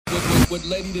what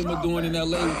Lady them are doing in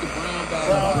L.A. with the brown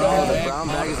bag. Brown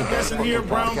bag is the best Listen here,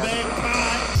 brown bag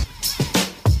pie.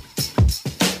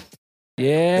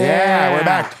 Yeah, we're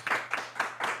back.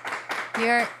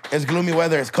 You're It's gloomy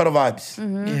weather. It's Cutter Vibes.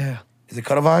 Yeah. Is it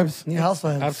Cutter Vibes? New house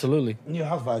vibes. Absolutely. New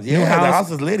house vibes. New Yeah, the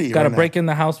house is litty. Got to right break in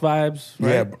the house vibes.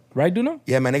 Right? Yeah. Right, Duno?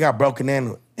 Yeah, man, they got broken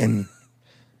in and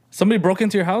Somebody broke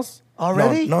into your house?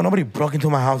 Already? no, nobody broke into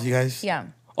my house, you guys. yeah.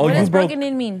 Oh, What you does broke- broken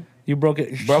in mean? You broke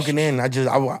it. Broken in. It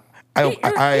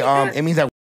means that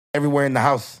everywhere in the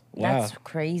house, Wow. That's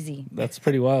crazy. That's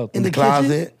pretty wild. in the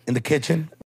closet, in the kitchen.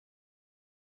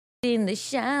 In the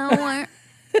shower.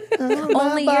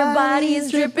 Only your body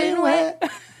is dripping wet.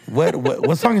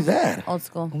 What song is that? Old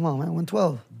school. Come on, man.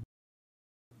 112.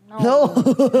 No.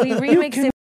 We remix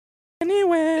it.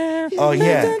 Anywhere. Oh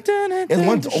yeah, it's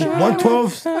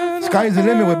 112. Sky's the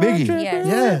limit with Biggie. Yes.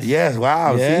 Yes. Yes,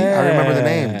 wow. See, I remember the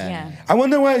name. Yeah. I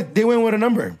wonder why they went with a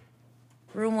number.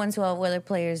 Room 112 where the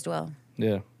players dwell.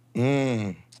 Yeah.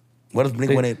 What does Blink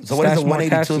They 182? So what does the stashed more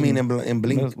 182 cash mean in- in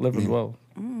Blink? Living well.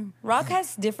 Rock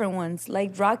has different ones.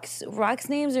 Like Rock's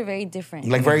names are very different.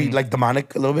 Like very like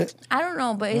demonic a little bit. I don't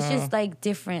know, but it's just like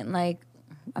different. Like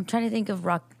I'm trying to think of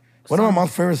Rock. One of my songs.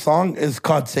 mom's favorite song is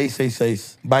called Seis Seis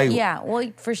Seis by Yeah,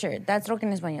 well, for sure. That's rock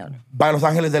en español. Los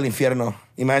Ángeles del Infierno.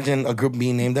 Imagine a group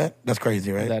being named that. That's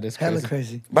crazy, right? That is Hella crazy.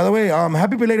 crazy. By the way,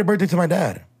 happy belated birthday to my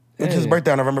dad. It's his Hey.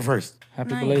 birthday on November 1st.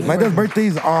 Happy Nice. belated. My dad's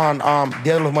birthday's on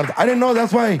Dia de los Muertos. I didn't know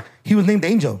that's why he was named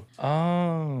Angel.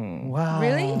 Oh. Wow.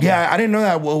 Really? Yeah, I didn't know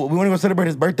that. We want to go celebrate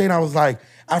his birthday, and I was like,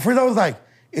 at first I was like,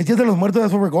 it's Dia de los Muertos,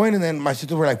 that's where we're going. And then my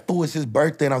sisters were like, fool, it's his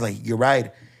birthday. And I was like, you're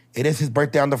right. It is his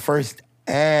birthday on the 1st.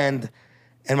 And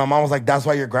my mom was like, that's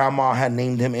why your grandma had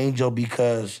named him Angel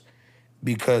because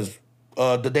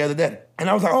the Day of the Dead. And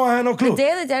I was like, oh, I had no clue. The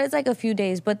Day of the Dead is like a few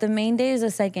days, but the main day is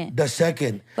the second. The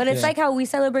second. But it's like how we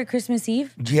celebrate Christmas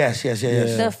Eve. Yes.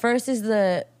 The first is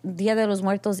the Dia de los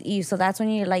Muertos Eve, so that's when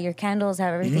you light your candles,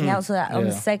 have everything out, so that on the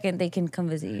Yeah. second they can come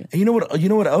visit you. And you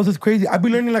know what else is crazy? I've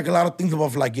been learning like a lot of things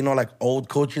about like, like old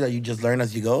culture that you just learn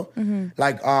as you go.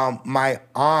 Like my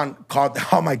aunt called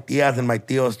all my tias and my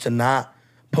tios to not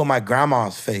put my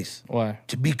grandma's face. Why?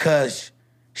 Because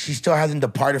she still hasn't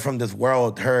departed from this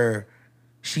world.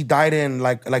 She died in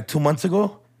like 2 months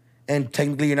ago, and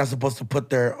technically you're not supposed to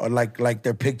put their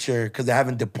their picture because they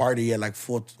haven't departed yet,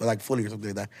 fully or something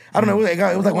like that. I don't know.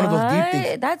 It was like one of those deep things.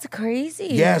 What? That's crazy.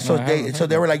 Yeah, so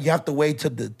they were like, you have to wait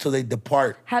till they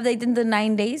depart. Have they done the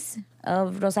 9 days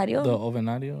of Rosario? The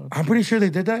Ovenario? I'm pretty sure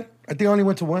they did that. I think I only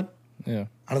went to one Yeah.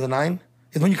 out of the 9.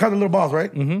 It's when you count the little balls,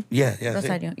 right? Mm-hmm. Yeah. See?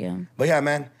 Rosario, yeah. But yeah,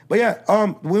 man. But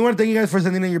yeah, we want to thank you guys for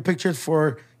sending in your pictures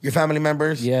for your family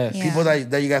members. Yes. Yeah. People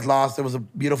that you guys lost. It was a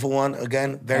beautiful one.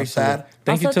 Again, very sad.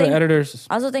 Thank you Also, to the editors.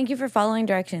 Also, thank you for following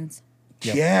directions.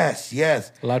 Yes.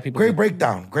 A lot of people Great did.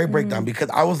 breakdown. Because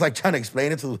I was like trying to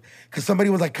explain it because somebody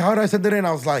was like, how do I send it in?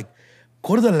 I was like,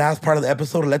 go to the last part of the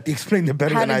episode and let me explain it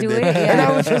better How than to I do did. it, yeah. And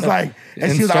I was just like,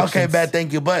 and she was like, okay, Instructions. bad,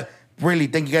 thank you. But really,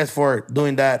 thank you guys for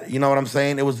doing that. You know what I'm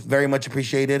saying? It was very much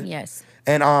appreciated. Yes.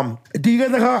 And do you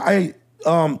guys like how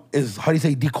how do you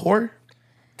say decor?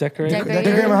 Decorate. Decorate.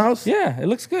 Decorate my house? Yeah, it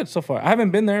looks good so far. I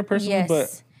haven't been there personally, Yes.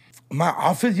 but My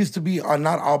office used to be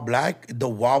not all black. The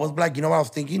wall was black. You know what I was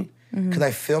thinking? Because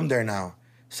I filmed there now.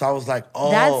 So I was like,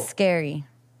 oh. That's scary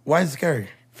Why is it scary?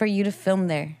 for you to film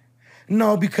there.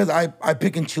 No, because I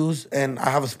pick and choose, and I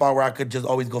have a spot where I could just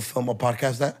always go film a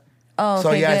podcast at. Oh, okay,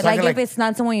 So, yeah, good. so I Like can, if it's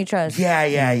not someone you trust. Yeah.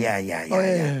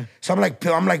 yeah. So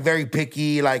I'm like very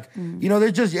picky. Like,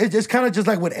 it's just kind of just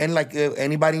like with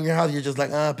anybody in your house, you're just like,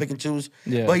 pick and choose.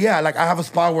 Yeah. But yeah, like I have a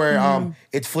spot where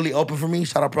it's fully open for me.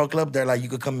 Shout out Pro Club. They're like, you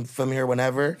could come film here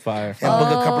whenever. Fire. And book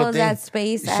a couple of things. That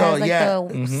space that So, has like yeah.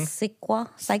 the Psyqua.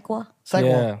 Cycle.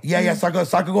 yeah. Yeah. So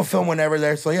I could go film whenever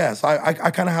there. So yeah. So I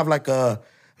kind of have like a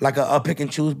pick and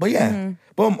choose. But yeah.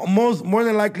 But more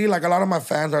than likely, like a lot of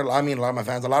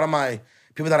my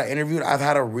people that I interviewed, I've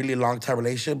had a really long time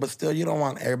relationship. But still, you don't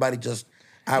want everybody just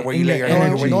at where you lay your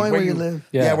head, Knowing where you live.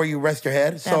 Yeah, where you rest your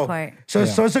head. So part. so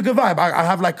it's a good vibe. I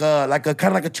have like a kind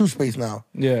of like a choose space now.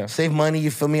 Yeah. Save money.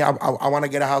 You feel me? I want to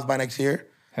get a house by next year.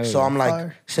 Hell So yeah. I'm like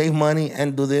Fire. save money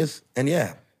and do this and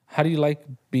yeah. How do you like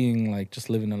being like just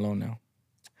living alone now?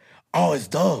 Oh, it's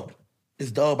dope.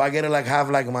 It's dope. I get to like have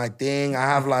like my thing. I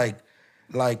have like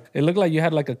It looked like you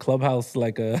had like a clubhouse,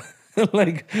 like a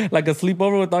like a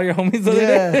sleepover with all your homies the other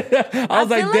Yeah. day. I was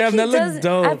like, feel damn, he that looks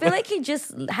dope. I feel like he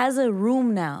just has a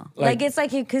room now. Like it's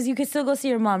like because you can still go see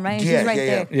your mom, right? And Yeah, she's right yeah,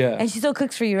 there. yeah. And she still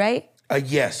cooks for you, right?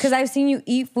 Yes. Because I've seen you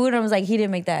eat food and I was like, he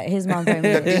didn't make that. His mom probably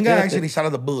The made it. tinga actually, shout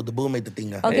out the boo. The boo made the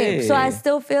tinga. Okay, so I Hey.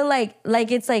 still feel like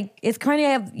it's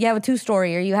kind of you have a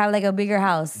 2-story or you have like a bigger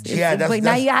house. Yeah, that's- but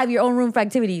now that's- you have your own room for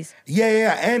activities.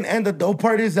 Yeah. And the dope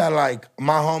part is that like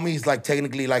my homies, like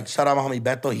technically, like shout out my homie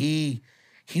Beto. He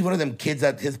one of them kids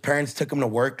that his parents took him to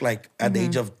work like at the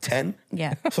age of 10.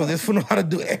 Yeah. So this fool knows how to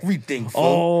do everything. Fool.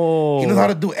 Oh. He knows how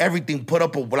to do everything. Put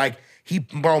up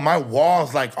my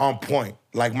wall's like on point.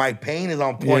 Like my paint is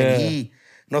on point. Yeah. He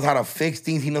knows how to fix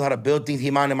things. He knows how to build things.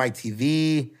 He mounted my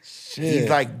TV. Shit. He's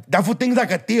like, that for things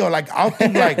like a Theo. Like I'll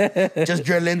think like just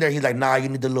drill in there. He's like, nah, you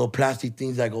need the little plastic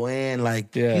things that go in.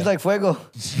 Like, Yeah. He's like fuego.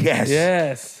 yes.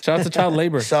 yes. Shout out to child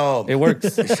labor. So- it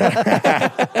works.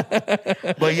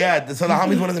 But yeah, so the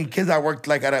homie's one of them kids that worked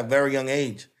like at a very young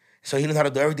age. So he knows how to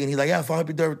do everything. He's like, yeah, I'll help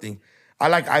you do everything.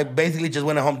 I basically just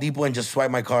went to Home Depot and just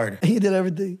swiped my card. He did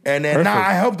everything. And then Perfect.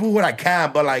 I help him what I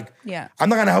can, but like, Yeah. I'm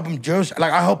not gonna help him just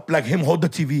like I help like him hold the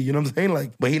TV. You know what I'm saying?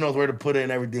 Like, but he knows where to put it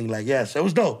and everything. Like, yes, it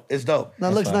was dope. It's dope.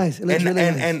 That looks nice. It looks And, really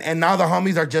and, nice. and now the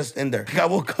homies are just in there. I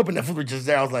woke up and the food were just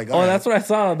there. I was like, Oh, that's what I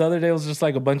saw the other day. It was just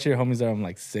like a bunch of your homies there. I'm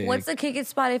like, sick. What's the kick it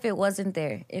spot if it wasn't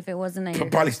there? If it wasn't at your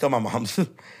probably still my mom's.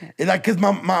 It's like, cause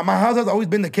my house has always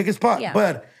been the kicking spot. Yeah.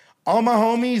 But all my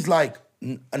homies, like,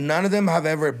 none of them have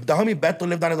ever. The homie Beto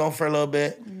lived on his own for a little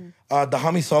bit. The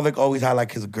homie Solvik always had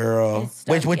like his girl, His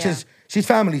stuff, which yeah. is she's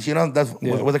family. You know, that's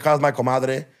what it calls my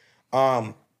comadre.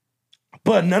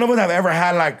 But none of us have ever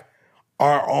had like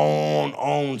our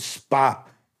own spot.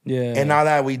 Yeah. And now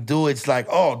that we do, it's like,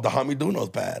 oh, the homie do knows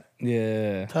bad.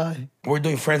 yeah. Ty. We're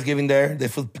doing Friendsgiving there.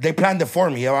 They planned it for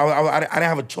me. I didn't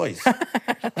have a choice.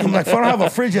 I'm like, if I don't have a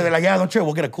fridge, they're like, yeah, don't trip.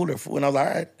 We'll get a cooler. Food. And I was like,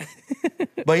 all right.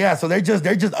 But yeah, so they're just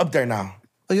up there now.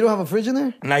 Oh, you don't have a fridge in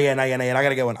there? Not yet. I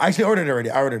gotta get one. I actually ordered it already.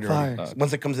 I ordered it already. Fire.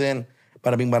 Once it comes in,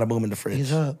 bada bing, bada boom in the fridge.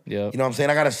 He's up. Yep. You know what I'm saying?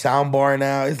 I got a sound bar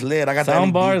now. It's lit. I got the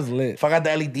Sound bar LEDs. is lit. If I got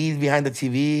the LEDs behind the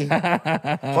TV.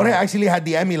 Jorge actually had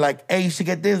the me like, hey, you should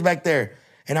get this back there.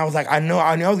 And I was like, I knew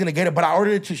I was gonna get it, but I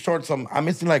ordered it too short. So I'm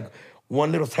missing like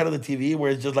one little side of the TV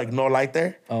where it's just like no light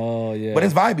there. Oh, yeah. But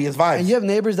it's vibey. It's vibes. And you have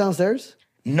neighbors downstairs?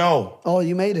 No. Oh,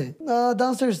 you made it.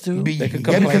 Downstairs too. Be, They could yeah,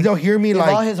 complain. because they'll hear me If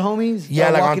all like, his homies Yeah,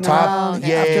 are like on walking top. around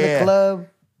Yeah, after yeah, the yeah. club.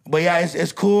 but yeah,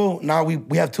 it's cool. Now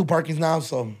we have 2 parkings now,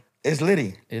 so it's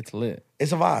litty. It's lit.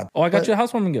 It's a vibe. Oh, I got you a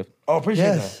housewarming gift. Oh, appreciate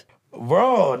Yes. that.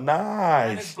 Bro,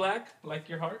 nice. black, like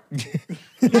your heart.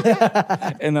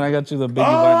 And then I got you the big one.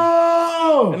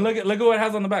 Oh! And look at what it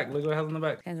has on the back. Look what it has on the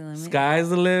back. Sky's the limit. Sky's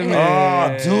the limit.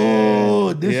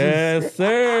 Oh, dude. This yes, is...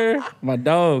 sir. My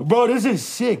dog. Bro, this is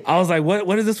sick. I was like,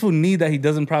 what does this fool need that he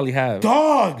doesn't probably have?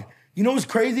 Dog. You know what's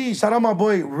crazy? Shout out my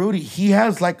boy Rudy. He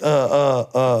has like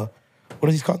what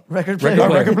is he called? Record A player.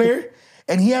 record player.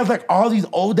 And he has like all these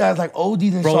old ass like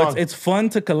oldies and Bro, songs. it's fun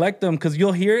to collect them because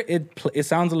you'll hear it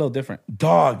sounds a little different.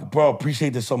 Dog, bro,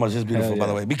 appreciate this so much. It's beautiful, Hell by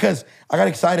the yeah. way. Because I got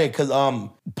excited because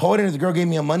Poet and his girl gave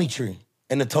me a money tree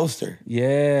and a toaster.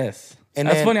 Yes. And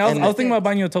That's then- funny. I was and- thinking about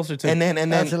buying you a toaster too. And then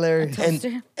That's hilarious.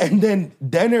 And then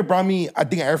Denner brought me, I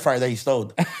think, an air fryer that he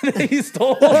stole. he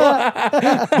stole.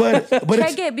 But Check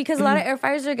it's, it because a lot of air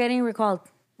fryers are getting recalled.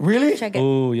 really? Check it.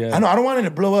 Oh yeah. I know, I don't want it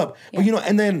to blow up. But you know,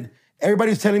 and then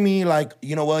everybody's telling me like,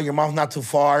 you know what, your mom's not too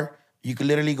far. You could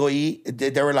literally go eat.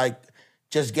 They were like,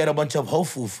 just get a bunch of Whole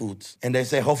Food foods. And they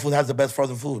say Whole Food has the best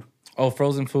frozen food. Oh,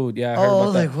 frozen food. Yeah, I heard Oh, I about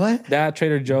was that. like, what? That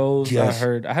Trader Joe's. Yes. I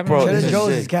heard. I haven't. Bro, tried Trader this it. is Joe's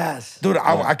sick. is gas. Dude,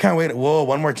 I can't wait. Whoa,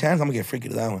 one more chance. I'm gonna get freaky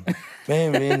to that one.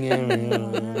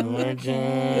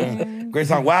 Great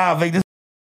song. Wow, Vic, this.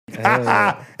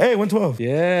 Hey, 112.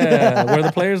 Yeah, where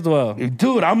the players dwell.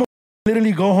 Dude, I'm gonna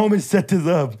literally go home and set this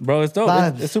up. Bro, it's dope.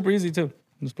 Vibes. It's super easy too.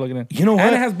 Just plug it in. You know what?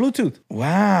 And it has Bluetooth.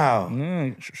 Wow.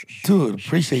 Mm. Dude,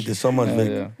 appreciate this so much, Vic.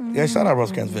 yeah. Yeah, shout out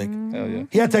Roscans, Vic. Hell yeah.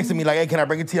 He had texted me like, hey, can I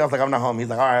bring it to you? I was like, I'm not home. He's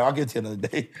like, all right, I'll get it to you another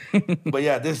day. But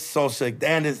yeah, this is so sick.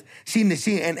 And this,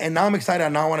 and now I'm excited.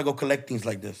 Now I want to go collect things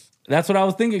like this. That's what I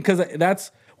was thinking because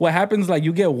that's what happens. Like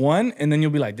you get one and then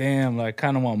you'll be like, damn, like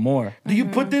kind of want more. Do you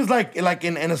put this like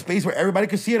in a space where everybody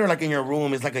can see it or like in your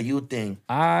room? It's like a you thing.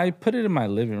 I put it in my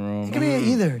living room. It could be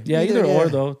either. Yeah, either or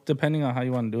though, depending on how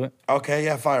you want to do it. Okay,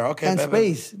 yeah, fire. Okay, And bet, bet.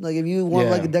 space. Like if you want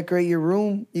Yeah. like to decorate your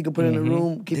room, you can put it in the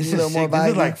room, keep This it a is little more sick. This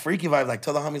is vibey. like freaky vibes. Like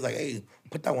tell the homies like, hey,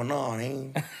 put that one on,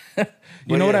 eh?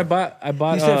 You know what yeah. I bought? I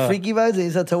bought. You said freaky vibes, and you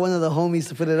said tell one of the homies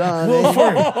to put it on. Well,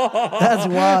 That's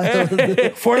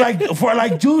wild. for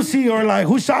like juicy or like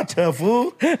who shot you,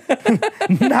 fool?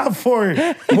 Not for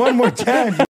one more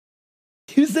chance.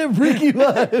 You said freaky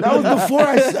vibes. That was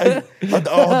before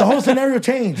the whole scenario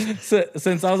changed.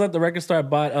 Since I was at the record store, I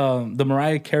bought the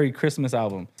Mariah Carey Christmas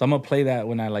album. So I'm gonna play that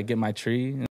when I like get my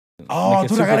tree. Oh, Make it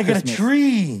dude, I super gotta get a Christmas.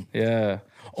 tree. Yeah.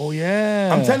 Oh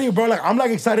yeah. I'm telling you, bro. Like I'm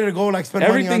like excited to go like spend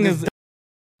everything money on is. this.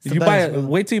 If you the buy best, it, bro.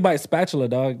 wait till you buy a spatula,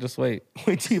 dog. Just wait.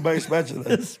 Wait till you buy a spatula.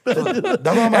 That's what I'm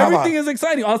gonna have. Everything is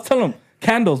exciting. I'll tell them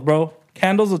candles, bro.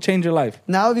 Candles will change your life.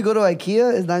 Now, if you go to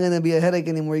IKEA, it's not gonna be a headache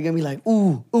anymore. You're gonna be like,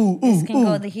 ooh, ooh, This ooh, can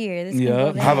go ooh. to here. This can Yeah. go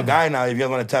I there. have a guy now. If you guys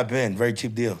want to tap in, very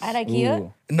cheap deals. At IKEA?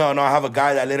 Ooh. No, I have a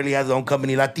guy that literally has his own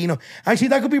company, Latino. Actually,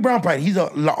 that could be Brown Pride. He's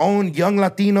a own young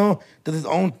Latino, does his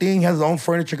own thing, has his own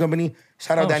furniture company.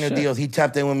 Shout out Oh, Daniel shit. Deals. He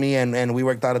tapped in with me and we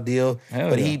worked out a deal. Hell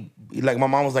but yeah. he, like, my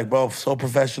mom was like, bro, so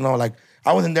professional. Like,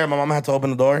 I wasn't there. My mom had to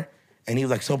open the door. And he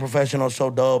was like, so professional, so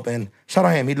dope. And shout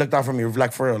out him. He looked out for me,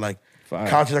 like, for real. Like, Fire.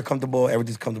 couches are comfortable,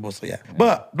 everything's comfortable. So, yeah.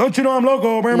 But don't you know I'm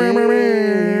loco?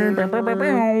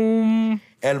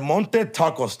 El Monte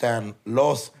Taco Stand,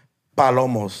 Los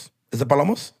Palomos. Is it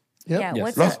Palomos? Yep. Yeah,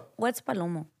 Yes. what's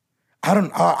Palomo? I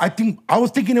don't. I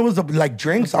was thinking it was like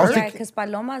drinks. I was Yeah, thinking, because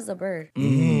Paloma's a bird.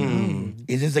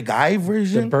 is this a guy The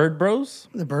version? Bird Bros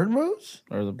The Bird Rose?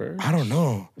 or the Bird? I don't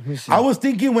know. I was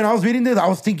thinking when I was reading this, I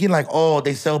was thinking like, oh,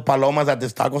 they sell palomas at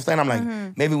this taco stand. I'm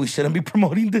like, maybe we shouldn't be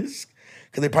promoting this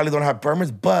because they probably don't have permits.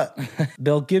 But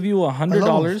They'll give you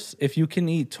 $100 if you can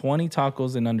eat 20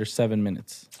 tacos in under 7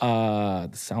 minutes.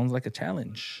 This sounds like a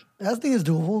challenge. That thing is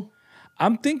doable.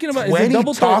 I'm thinking about 20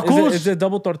 tacos? Is it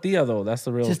double tortilla though? That's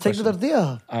the real Just take the question.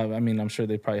 tortilla. I mean, I'm sure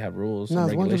they probably have rules No, and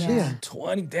it's one regulations.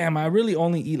 tortilla. 20, damn! I really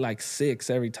only eat like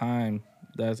 6 every time.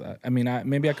 That's. I mean,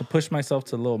 maybe I could push myself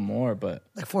to a little more, but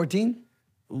Like 14?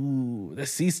 ooh,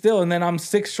 see, still, and then I'm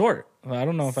 6 short. I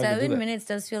don't know if I could do 7 that. minutes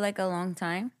does feel like a long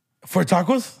time. for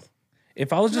tacos,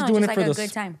 If I was just No, doing just it for like a the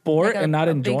good time. sport Like and not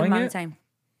a big enjoying amount it, of time.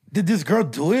 did this girl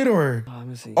do it or? Let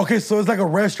me see. Okay, so it's like a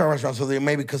restaurant, so they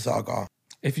maybe cuss alcohol.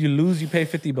 if you lose, you pay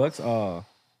 $50. Oh,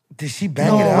 Did she bang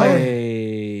No it out? way.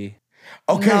 hey,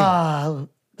 Okay. Nah,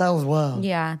 that was wild.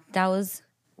 Yeah, that was.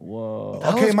 whoa.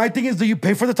 Okay, my thing is, do you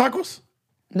pay for the tacos?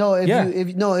 No, if Yeah.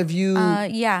 you if you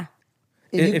Yeah.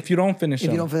 If you don't finish if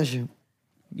them, you don't finish it.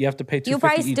 you have to pay $250 You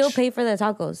probably each. still pay for the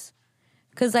tacos.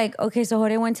 Cause like, okay, so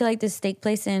Jorge went to like this steak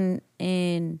place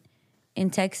in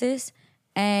Texas,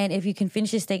 and if you can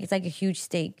finish a steak, it's like a huge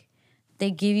steak. They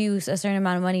give you a certain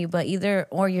amount of money, but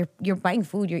or you're buying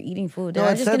food, you're eating food. They're No,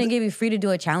 not it just said gonna that- give you free to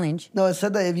do a challenge. No, it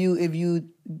said that if you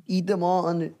eat them all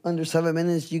under 7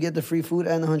 minutes, you get the free food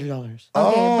and $100.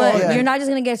 Okay, Oh, but yeah. you're not just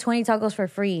gonna get 20 tacos for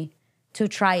free to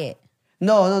try it.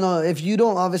 No. If you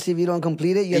don't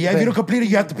complete it, you have Yeah, to if pay. you don't complete it,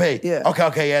 you have to pay. Yeah.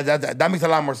 Okay, yeah, that makes a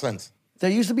lot more sense. There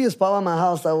used to be a spot on my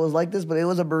house that was like this, but it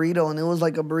was a burrito, and it was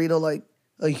like a burrito, like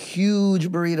a huge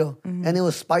burrito, and it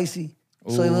was spicy.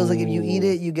 So it was like if you eat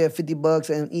it, you get $50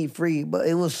 and eat free. But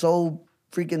it was so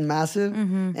freaking massive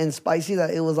and spicy that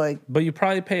it was like But you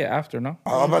probably pay it after, no?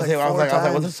 I was about to say, I was like,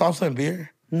 times. what's the salsa and beer?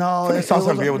 no, Put it, a salsa was,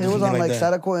 and beer with it the was chicken on like like that.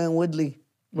 Sadako and Woodley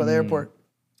by the airport.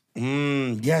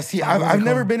 Yeah, see, I've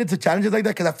never been into challenges like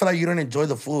that because I feel like you don't enjoy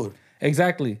the food.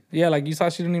 Exactly. Yeah, like you saw,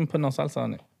 she didn't even put no salsa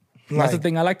on it. That's the Like-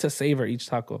 thing. I like to savor each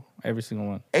taco, every single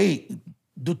one. Hey,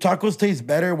 do tacos taste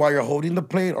better while you're holding the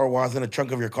plate or while it's in the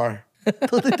trunk of your car?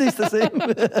 Don't they taste the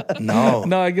same? No.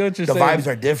 No, I get what you're The saying. vibes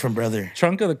are different, brother.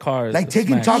 Trunk of the car. Is Like the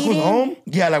taking smash. tacos Eating? home,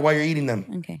 yeah, like while you're eating them.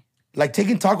 Okay. Like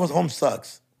taking tacos home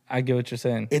sucks. I get what you're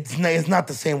saying. It's not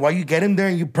the same. While you get in there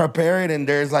and you prepare it, and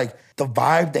there's like the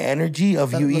vibe, the energy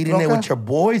of you La eating it troca? with your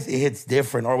boys, it hits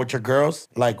different. Or with your girls.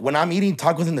 Like when I'm eating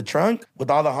tacos in the trunk with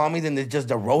all the homies, and it's just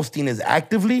the roasting is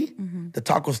actively, the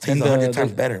tacos taste 100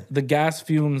 times better. The gas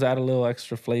fumes add a little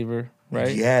extra flavor,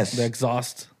 right? Yes. The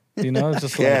exhaust. You know, it's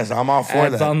just Yes, like I'm all for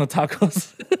adds that. on the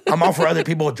tacos. I'm all for other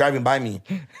people driving by me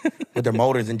with their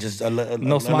motors and just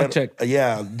No smog check.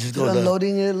 Yeah, just go.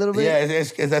 Unloading it a little bit. Yeah,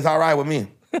 it's all right with me.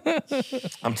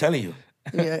 I'm telling you.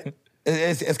 Yeah.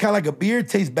 It's kind of like a beer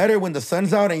tastes better when the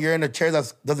sun's out and you're in a chair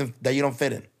that you don't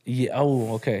fit in. Yeah.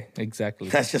 Oh, okay. Exactly.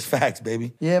 That's just facts,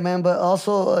 baby. Yeah, man. But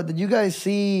also, did you guys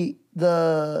see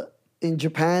in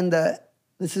Japan that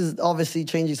this is obviously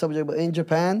changing subject, but in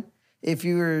Japan, if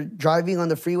you're driving on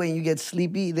the freeway and you get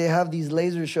sleepy, they have these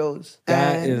laser shows.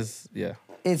 That And is, yeah.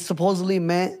 it's supposedly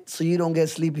meant so you don't get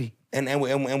sleepy. And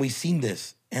we seen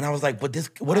this, and I was like, but this.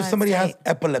 What if that's somebody has tight.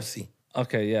 epilepsy?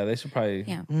 Okay. Yeah. They should probably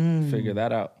Yeah. figure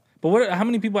that out. But how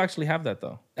many people actually have that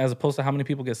though? As opposed to how many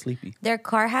people get sleepy? Their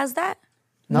car has that?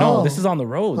 No, this is on the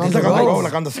road. On It's This like is on the roads. road,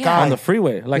 like on the sky, on the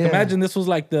freeway. Like Yeah. imagine this was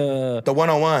like the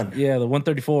 101. yeah, the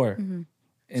 134.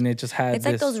 And it just had It's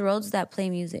like this. those roads that play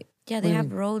music. Yeah, they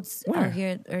have roads Where? out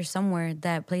here or somewhere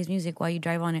that plays music while you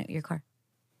drive on it, your car.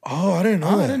 Oh, I didn't know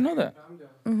Oh, I that. didn't know that.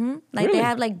 Like Really? they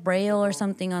have like braille or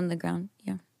something on the ground.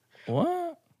 Yeah.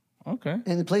 What? Okay.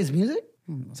 And it plays music?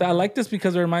 So I like this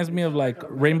because it reminds me of like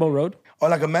Rainbow Road. Oh,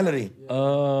 like a melody.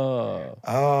 Oh.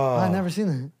 Oh, I've never seen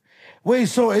that. Wait,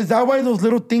 so is that why those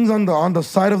little things on the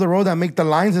side of the road that make the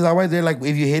lines? Is that why they're like,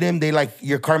 if you hit him, they like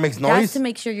your car makes noise? That's to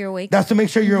make sure you're awake. That's to make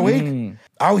sure you're awake.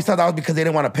 I always thought that was because they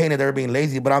didn't want to paint it. They were being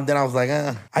lazy. But then I was like,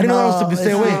 I didn't know that was to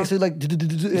stay awake. Actually, like,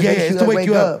 Yeah, it's to wake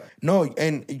you up. No,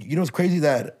 and you know it's crazy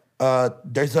that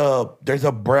there's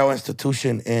a Braille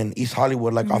institution in East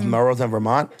Hollywood, like off Melrose and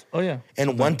Vermont. Oh yeah.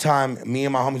 And one time, me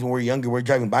and my homies when we were younger, we were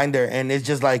driving by in there, and it's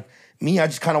just like me. I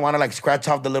just kind of want to like scratch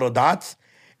off the little dots,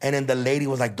 and then the lady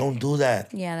was like, "Don't do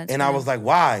that." Yeah, that's and I weird. was like,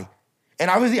 "Why?"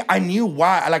 And obviously, I knew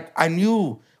why. Like I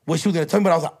knew what she was gonna tell me,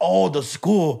 but I was like, "Oh, the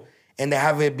school." And they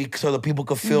have it so the people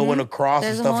could feel when to cross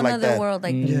There's and a stuff whole like nother that. world.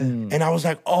 Like, And I was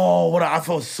like, oh, what? I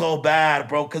felt so bad,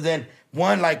 bro. Because then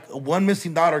one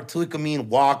missing dot or two, it could mean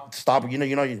walk, stop. You know.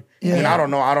 And I don't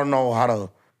know how to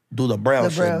do the Braille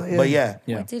shit. Braille, But yeah.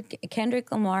 Yeah. what did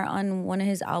Kendrick Lamar on one of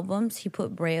his albums? He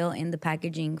put Braille in the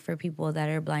packaging for people that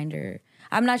are blind or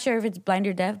I'm not sure if it's blind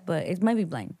or deaf, but it might be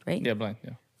blind, right? Yeah, blind.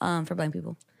 Yeah. For blind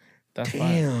people. That's fine.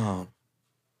 Damn,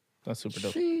 That's super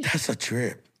dope. that's a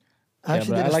trip. I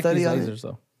actually but did a I like study these on lasers it.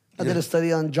 though. I did a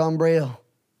study on John Braille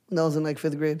when I was in like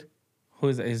 5th grade. Who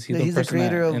is that? Is he Yeah, the he's the person that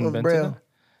creator of invented Braille.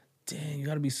 it? Dang, you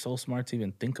got to be so smart to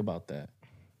even think about that.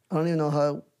 I don't even know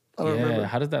how. I don't Yeah, remember.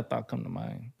 how did that thought come to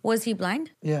mind? Was he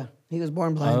blind? Yeah, he was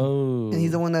born blind. Oh, And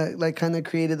he's the one that like kind of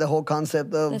created the whole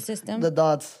concept of The system? the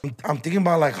dots. I'm thinking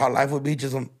about like how life would be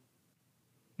just.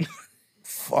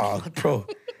 Fuck, bro.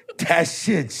 That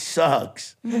shit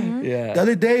sucks. yeah. The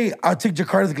other day, I took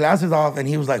Jakarta's glasses off, and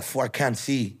he was like, "I can't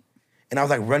see," and I was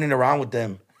like running around with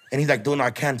them, and he's like, "Dude, I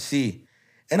can't see,"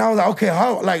 and I was like, "Okay,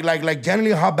 how like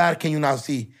generally, how bad can you not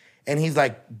see?" And he's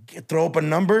like, "Throw up a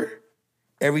number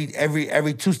every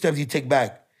 2 steps you take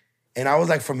back," and I was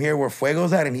like, "From here where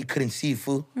Fuego's at," and he couldn't see,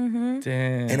 fool,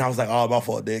 Damn. and I was like, "Oh, my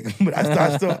fault, dick," but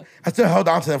I still held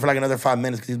on to them for like another 5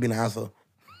 minutes because he was being an asshole.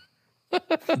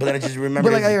 But then I just remember.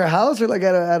 But like at your house or like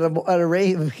at a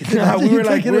rave? Nah, we were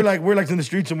like in the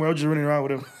streets somewhere, I was just running around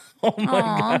with him. Oh my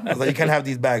god. I was like, you can't have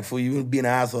these bags, fool. You being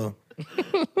an asshole.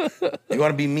 You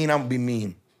want to be mean, I'm going to be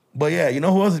mean. But yeah, you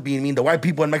know who else is being mean? The white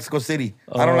people in Mexico City.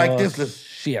 I don't like this.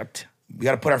 Shit. We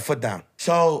got to put our foot down.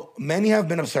 So many have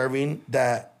been observing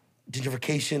that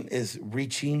gentrification is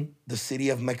reaching the city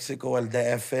of Mexico, El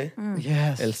DF,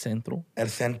 Yes. El centro. El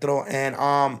Centro. And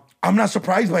I'm not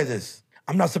surprised by this.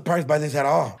 I'm not surprised by this at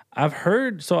all. I've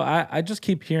heard, so I just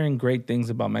keep hearing great things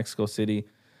about Mexico City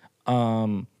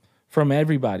from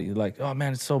everybody. Like, oh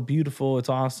man, it's so beautiful, it's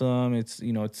awesome, it's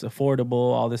it's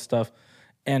affordable, all this stuff.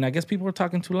 And I guess people were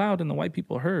talking too loud and the white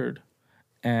people heard.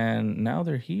 And now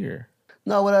they're here.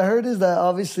 No, what I heard is that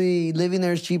obviously living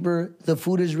there is cheaper, the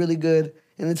food is really good,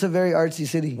 and it's a very artsy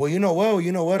city. Well, you know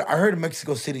what? I heard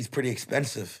Mexico City's pretty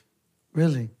expensive.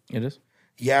 Really? It is?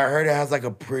 Yeah, I heard it has like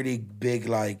a pretty big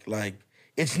like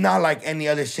it's not like any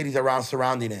other cities around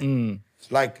surrounding it.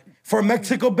 Like for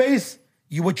Mexico base,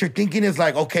 what you're thinking is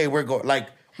like, okay, we go to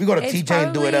It's TJ probably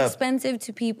and do it up. expensive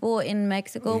to people in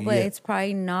Mexico, but Yeah. it's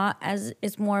probably not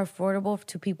it's more affordable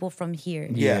to people from here.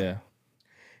 Yeah.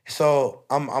 So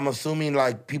I'm assuming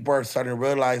like people are starting to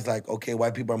realize like, okay,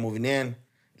 white people are moving in.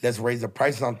 Let's raise the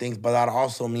prices on things, but that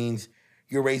also means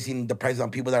you're raising the prices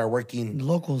on people that are working.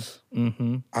 Locals.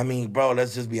 I mean, bro,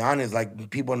 let's just be honest. Like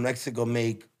people in Mexico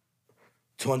make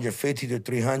 250 to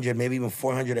 300, maybe even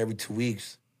 400 every 2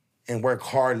 weeks, and work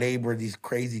hard labor, these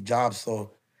crazy jobs.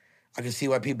 So I can see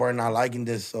why people are not liking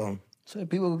this. So So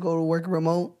people could go to work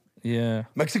remote. Yeah.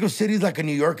 Mexico City is like a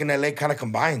New York and LA kind of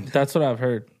combined. That's what I've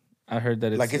heard. I heard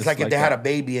that It's like if they had a that.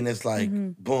 baby and it's like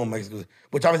boom, Mexico.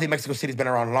 Which obviously Mexico City's been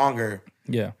around longer,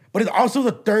 Yeah. but it's also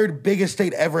the third biggest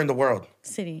state ever in the world.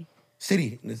 City.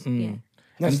 City, it's, Yeah.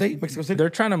 not state, Mexico City. They're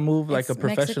trying to move like It's a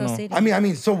professional. Mexico City. I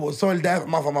mean, so El DF,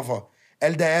 my fault.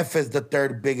 El DF is the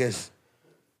third biggest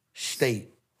state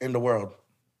in the world.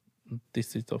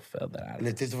 Distrito Federal.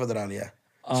 El Distrito Federal, yeah.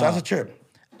 So that's a trip.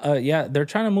 Yeah, they're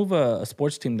trying to move a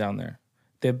sports team down there.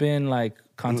 They've been like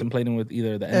contemplating with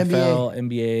either the NFL,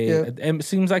 NBA. Yeah. It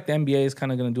seems like the NBA is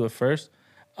kind of going to do it first.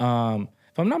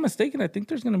 If I'm not mistaken, I think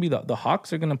there's going to be the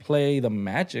Hawks are going to play the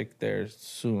Magic there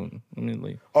soon. I mean,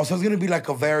 like, Also, it's gonna be like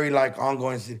a very like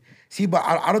ongoing. See, but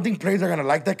I don't think players are gonna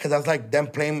like that because that's like them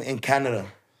playing in Canada.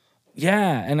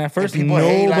 yeah, and at first people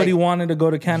hate, nobody like- wanted to go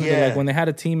to Canada. Yeah. Like when they had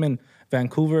a team in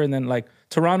Vancouver, and then like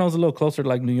Toronto's a little closer to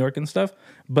like New York and stuff,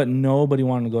 but nobody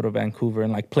wanted to go to Vancouver,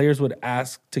 and like players would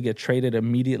ask to get traded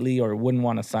immediately or wouldn't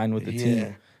want to sign with the Yeah.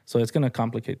 team. So it's gonna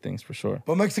complicate things for sure.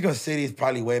 But Mexico City is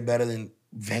probably way better than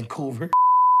Vancouver.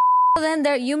 So then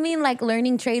you mean like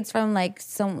learning trades from like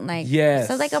some like Yes.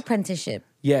 so like apprenticeship.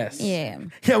 Yes. Yeah.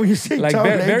 Yeah, when you say Like child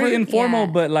very labor, informal,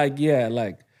 Yeah. but like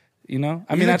You know,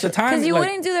 I mean, at the time, Because you like,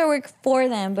 wouldn't do their work for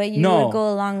them, but you no, would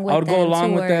go along with I would them go along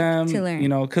to with work, them, to learn. you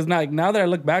know, because like now that I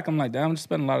look back, I'm like, damn, I'm just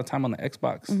spending a lot of time on the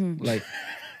Xbox, like,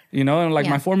 you know, and like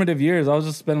Yeah. my formative years, I was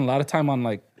just spending a lot of time on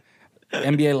like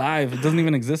NBA Live. It doesn't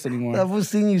even exist anymore. I've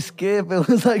seen you skip. It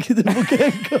was like the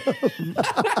can't go.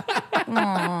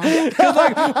 Cause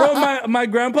like, bro, my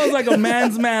grandpa's like a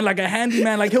man's man, like a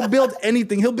handyman. Like he'll build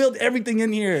anything. He'll build everything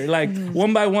in here, like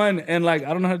one by one. And like,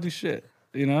 I don't know how to do shit,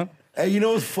 you know? Hey, you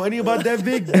know what's funny about that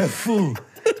big? That fool.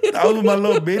 I was with my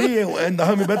little bitty and the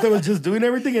homie Beta was just doing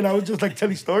everything and I was just like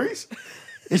telling stories.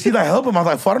 And she's like, help him. I was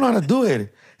like, "Fuck, I don't know how to do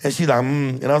it." And she's like,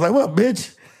 And I was like, what,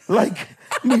 bitch? Like,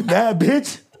 me mad,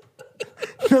 bitch.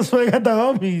 That's why I got the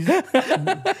homies.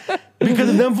 Because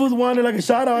if them fools wanted like a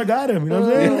shout out, I got him. You know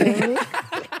what I'm saying?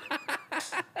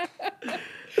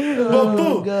 But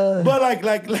boo. God. But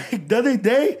like the other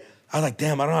day, I was like,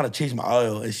 damn, I don't know how to change my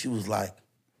oil. And she was like,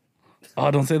 Oh,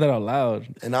 don't say that out loud.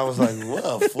 and I was like,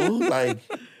 what, fool? Like,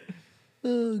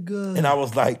 Oh God. and I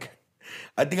was like,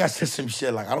 I think I said some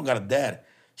shit like, I don't got a dad.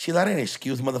 She's like, that ain't an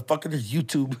excuse, motherfucker. There's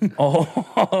YouTube.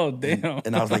 Oh, damn.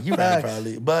 And I was like, you right, Facts.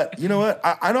 probably. But you know what?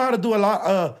 I know how to do a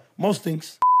lot, most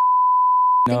things.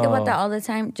 Think about that No. all the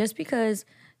time, just because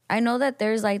I know that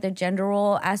there's like the gender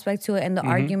role aspect to it and the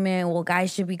argument, well,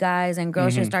 guys should be guys and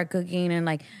girls should start cooking and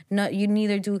like, no, you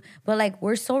neither do. But like,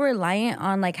 we're so reliant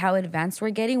on like how advanced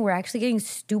we're getting. We're actually getting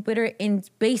stupider in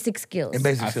basic skills. In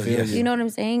basic I skills, feel yes. You know what I'm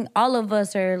saying? All of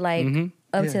us are like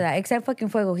up to that, except fucking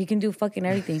Fuego. He can do fucking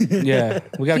everything. Yeah,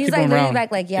 we gotta He's keep like him literally around.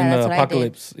 back like, yeah, in that's the what I did.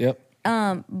 apocalypse. Yep.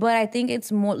 But I think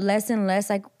it's more less and less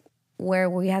like where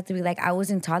we have to be like, I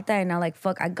wasn't taught that, and now like,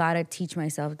 fuck, I gotta teach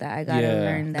myself that. I gotta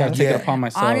learn that. Gotta take Yeah. it upon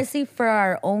myself. Honestly, for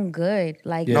our own good,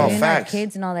 like Yeah. No, even our facts.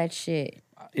 kids and all that shit.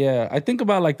 Yeah, I think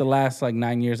about like the last like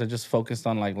 9 years, I just focused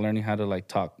on like learning how to like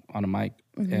talk on a mic,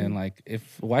 and like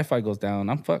if Wi-Fi goes down,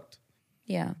 I'm fucked.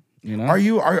 Yeah. You know? Are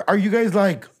you guys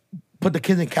like put the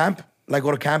kids in camp? Like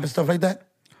go to camp and stuff like that?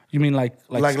 You mean like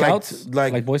scouts,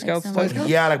 like Boy Scouts? some type? Boy Scouts?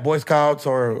 Yeah, like Boy Scouts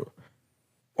or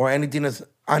anything that's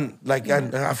I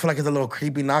feel like it's a little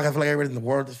creepy now. I feel like everybody in the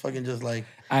world is fucking just like.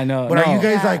 I know. But are you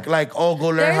guys Yeah. like go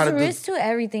learn how There's to do? risk to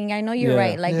everything. I know you're Yeah.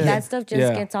 right. Like Yeah. that stuff just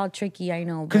Yeah. gets all tricky. I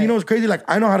know. Because you but- know what's crazy? Like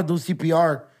I know how to do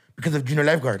CPR because of junior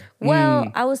lifeguard. Well,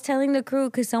 I was telling the crew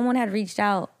because someone had reached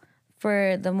out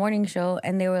for the morning show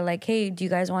and they were like, hey, do you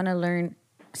guys want to learn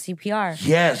CPR?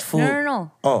 Yes, fool.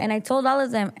 No. Oh. And I told all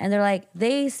of them, and they're like,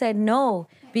 they said no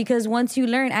because once you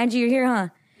learn, Angie, you're here, huh?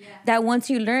 That once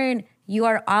you learn, you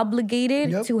are obligated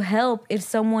Yep. to help if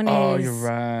someone Oh, is. you're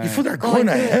right. You fools are going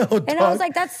to through it. hell, dog. And I was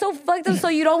like, that's so fucked up. So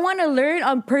you don't want to learn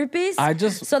on purpose? I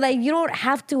just- so that you don't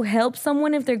have to help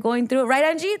someone if they're going through it. Right,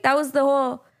 Angie? That was the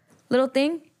whole little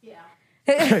thing?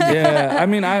 Yeah, I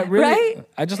mean, I really, Right?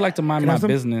 I just like to mind my have some?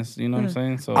 business. You know what I'm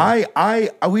saying? So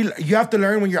you have to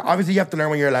learn when you're obviously you have to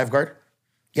learn when you're a lifeguard.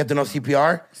 You have to know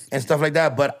CPR and stuff like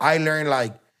that. But I learned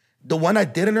like the one I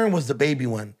didn't learn was the baby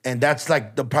one, and that's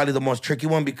like probably the most tricky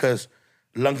one because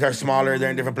lungs are smaller,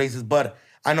 they're in different places. But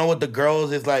I know with the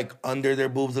girls is like under their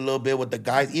boobs a little bit. With the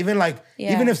guys, even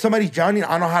Yeah. if somebody's drowning,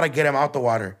 I know how to get them out the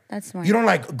water. That's smart. You don't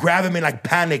like grab them and like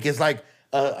panic. It's like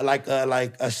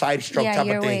a side stroke Yeah, type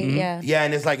your of thing. way, yeah. Yeah,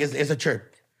 and it's like it's a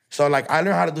chirp. So like I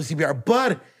learned how to do CPR,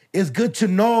 but it's good to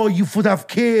know you fools have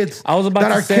kids I was about that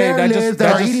to are say, that careless, just- that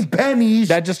that are just- eating pennies.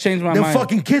 that just changed my Them mind.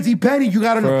 fucking kids eat pennies. You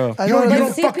gotta know. Bro. You don't, But you But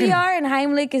don't CPR fucking and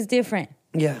Heimlich is different.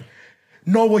 Yeah.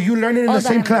 no. Well, you learn it in Oh, the the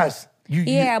same Heimlich. class.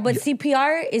 Yeah, but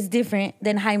CPR is different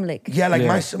than Heimlich. Yeah, like Yeah.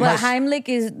 my But Heimlich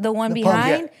is the one The pump,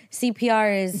 behind.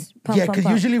 CPR is pump, yeah, pump, because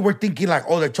pump. usually we're thinking like,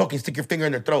 oh, they're choking, stick your finger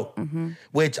in their throat.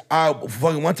 Which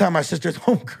fucking one time my sister's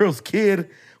homegirl's kid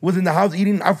was in the house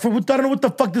eating. I don't know what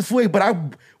the fuck this way, but I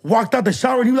walked out the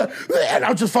shower and he was like, and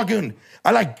I was just fucking,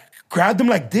 I like grabbed him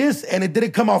like this and it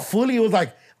didn't come out fully. It was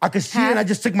like, I could see it and I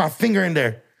just took my finger in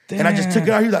there. And I just took it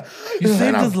out. He was like, You saved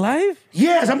and I- his life?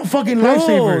 Yes, I'm a fucking Bro,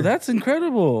 lifesaver. that's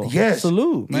incredible. Yes.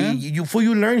 Salute, man. You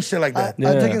learn shit like that. I've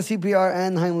Yeah. taken CPR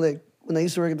and Heimlich when I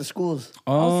used to work at the schools.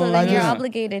 Also, then you're yeah.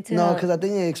 obligated to. No, help. because I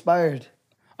think it expired.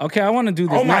 Okay, I want to do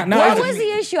this. Oh my Now God. What it's- was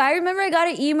the issue? I remember I got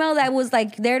an email that was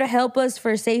like there to help us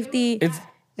for safety. It's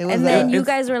It was and then that. you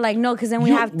guys were like, no, because then we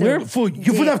You- have to. we're fool.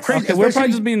 You fool have crazy. okay, we're probably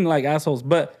especially- just being like assholes,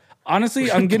 but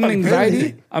honestly, I'm getting Probably anxiety.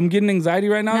 crazy. I'm getting anxiety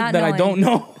right now Not that I don't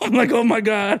knowing. know. I'm like, oh my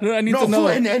god, I need No, to know. fool,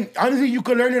 and honestly, you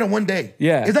can learn it in one day.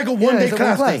 Yeah. It's like a Yeah, one-day it's a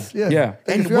class, class. thing. Yeah.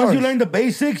 And a few once you hours. learn the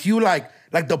basics, you like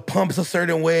the pumps a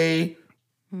certain way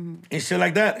and shit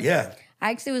like that. Yeah.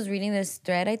 I actually was reading this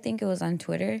thread, I think it was on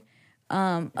Twitter,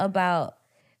 about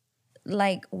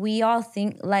like we all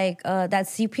think like that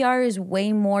CPR is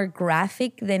way more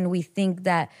graphic than we think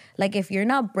that like if you're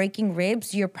not breaking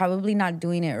ribs, you're probably not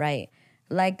doing it right.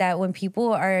 like that when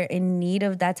people are in need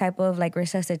of that type of like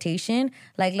resuscitation,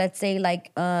 like let's say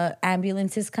like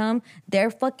ambulances come, they're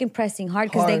fucking pressing hard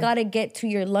because they gotta get to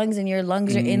your lungs and your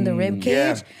lungs are in the rib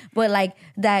cage. Yeah. But like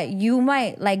that you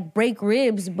might like break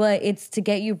ribs, but it's to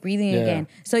get you breathing again.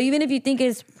 So even if you think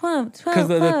it's pump, Because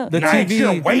the Nah, TV, it's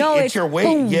your weight. no, it's your weight.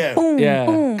 boom, Yeah. boom, yeah,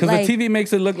 boom. because Like, the TV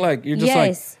makes it look like you're just like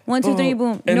yes, 1, 2, 3,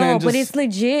 boom. and No, then but just- it's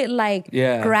legit like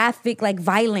Yeah. graphic, like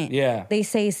violent. Yeah. They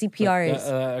say CPR is.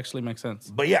 that actually makes sense.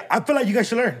 But yeah, I feel like you guys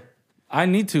should learn. I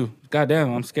need to.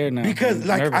 Goddamn, I'm scared now. Because I'm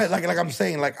like nervous. like I'm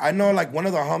saying, like I know like one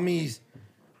of the homies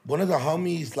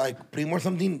like Primo or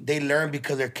something, they learn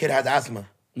because their kid has asthma.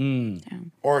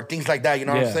 Or things like that, you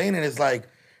know what Yeah. I'm saying? And it's like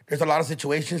there's a lot of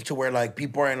situations to where like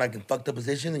people are in like a fucked up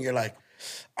position and you're like,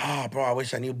 bro, I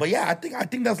wish I knew. But yeah, I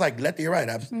think that's like you're right,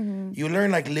 Abs. You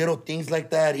learn like little things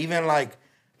like that, even like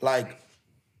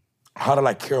how to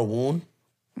like cure a wound.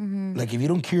 Like if you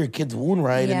don't cure your kid's wound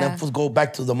right, and Yeah. then fools go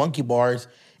back to the monkey bars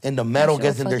and the metal Sure,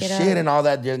 gets in their fuck it shit up. and all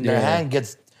that, their hand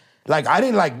gets like I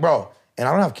didn't like, bro. And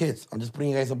I don't have kids. I'm just putting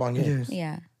you guys up on game.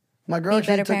 Yeah. My girl Be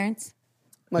actually better took, parents.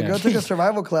 my girl took a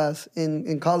survival class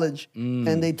in college,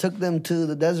 and they took them to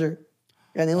the desert,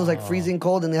 and it was like freezing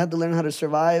cold, and they had to learn how to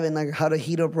survive and like how to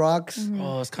heat up rocks.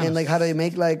 Oh, it's kind And of like how to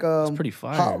make like pretty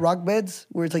fire. hot rock beds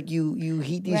where it's like you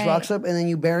heat these Right. rocks up and then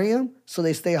you bury them so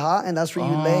they stay hot, and that's where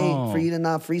you lay for you to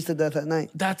not freeze to death at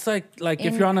night. That's like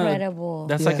if you're on a Incredible.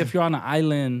 that's like Yeah. if you're on an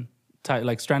island type,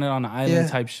 like stranded on an island Yeah.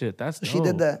 type shit. That's She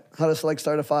did dope. that, how to like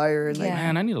start a fire and like Yeah.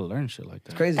 Man, I need to learn shit like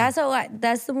that. crazy. That's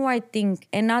that's the more I think,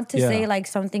 and not to Yeah. say like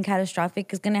something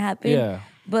catastrophic is gonna happen. Yeah.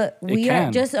 But we are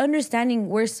can. just understanding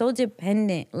we're so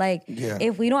dependent. Like Yeah.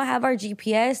 if we don't have our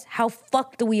GPS, how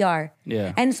fucked we are.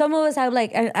 Yeah. And some of us have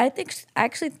like I think I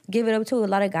actually give it up to a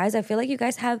lot of guys. I feel like you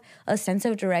guys have a sense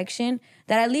of direction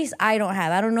that at least I don't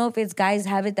have. I don't know if it's guys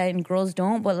have it that and girls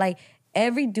don't, but like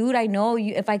every dude I know,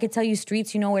 if I could tell you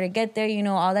streets, you know where to get there, you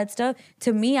know all that stuff.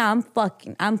 To me, I'm fucked.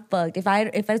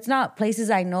 If it's not places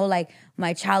I know, like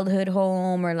my childhood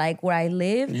home or like where I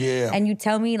live, Yeah. and you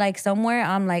tell me like somewhere,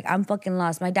 I'm fucking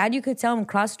lost. My dad, you could tell him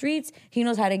cross streets. He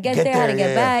knows how to get Get there, how to there, get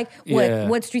yeah. back, Yeah.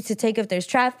 what streets to take if there's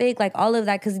traffic, like all of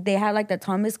that, because they had like the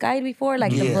Thomas Guide before,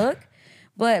 like the Yeah. book.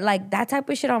 But like that type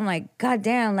of shit, I'm like, God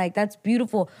damn, like that's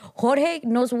beautiful. Jorge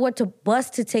knows what to bus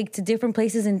to take to different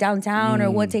places in downtown, or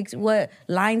what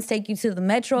lines take you to the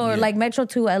metro, or like metro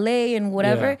to LA and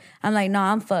whatever. Yeah. I'm like, no,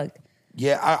 I'm fucked.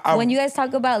 Yeah, I When you guys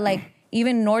talk about like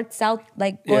even north, south,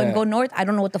 like Yeah. go north, I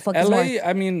don't know what the fuck is LA, north.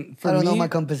 I mean, for I don't me, know my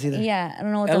compass either. Yeah, I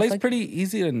don't know what the LA's fuck. pretty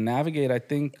easy to navigate. I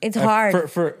think It's hard.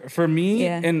 for me.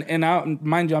 Yeah. And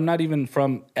mind you, I'm not even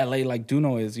from LA like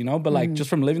Duno is, you know. But Mm-hmm. like just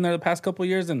from living there the past couple of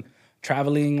years and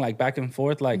traveling like back and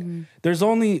forth, like Mm-hmm. there's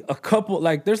only a couple.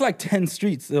 Like there's like 10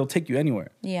 streets that'll take you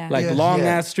anywhere. Yeah. Like Yeah. long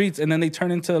Yeah. ass streets, and then they turn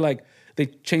into like they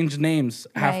change names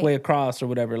halfway Right. across or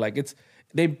whatever. Like it's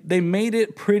they made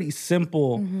it pretty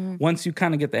simple Mm-hmm. once you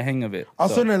kind of get the hang of it.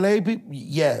 Also So, in LA, people,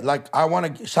 yeah, like I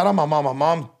want to shout out my mom. My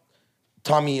mom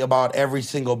taught me about every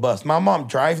single bus. My mom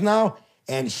drives now,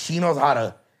 and she knows how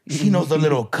to. She knows the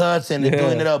little cuts and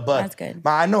doing it up. But That's good.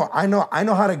 But I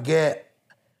know how to get.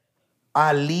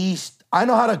 At least I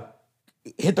know how to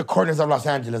hit the corners of Los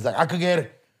Angeles. Like I could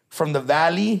get from the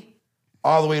Valley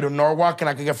all the way to Norwalk, and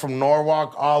I could get from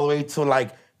Norwalk all the way to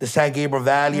like the San Gabriel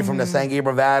Valley, from the San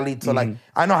Gabriel Valley to like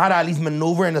I know how to at least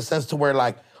maneuver in the sense to where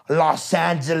like Los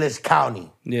Angeles County.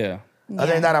 yeah.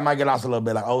 Other than that, I might get lost a little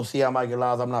bit. Like, oh, see, I might get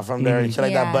lost. I'm not from there and shit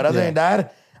like that. Yeah. But other Yeah. than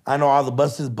that, I know all the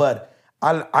buses. But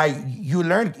you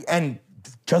learn, and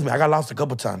trust me, I got lost a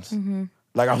couple times.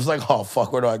 Like I was like, oh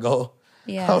fuck, where do I go?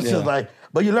 Yeah. I was just like,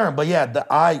 but you learn. But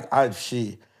yeah,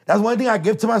 shit. That's one thing I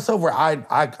give to myself where I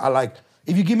like.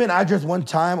 If you give me an address one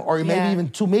time, or maybe Yeah. even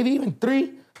two, maybe even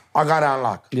three, I got it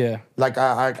unlocked. Yeah. Like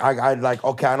I like,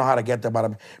 okay, I know how to get there.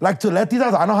 But like to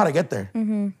Letitas, I know how to get there.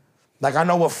 Like I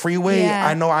know what freeway, Yeah.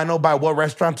 I know by what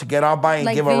restaurant to get off by and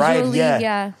Like give a ride. visually, Yeah.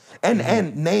 yeah.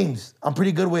 And names. I'm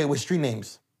pretty good with street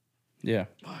names. Yeah.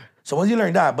 So once you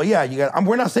learn that, but yeah,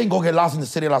 we're not saying go get lost in the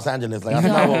city of Los Angeles. Like that's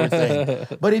not what we're saying.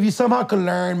 But if you somehow can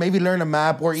learn, maybe learn a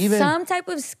map or even some type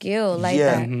of skill like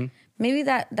Yeah. that. Maybe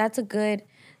that's a good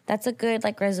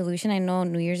like resolution. I know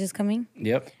New Year's is coming.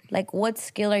 Yep. Like, what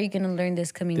skill are you gonna learn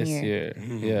this coming This year? year.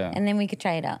 Yeah. And then we could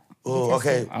try it out. oh,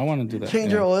 okay. I want to do that.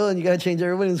 Change yeah. your oil, and you gotta change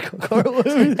everybody's car oil.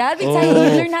 That'd be tight. You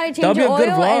learn how to change That'd be your a good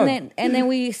oil, vlog. and then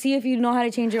we see if you know how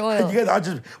to change your oil. You guys are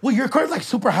just your car's like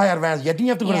super high advanced. Yeah, I think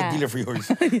you have to go to Yeah. the dealer for yours.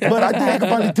 But I think I could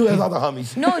probably do it as all the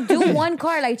homies. No, do one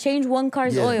car, like change one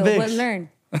car's Yeah. oil, Vicks. but learn.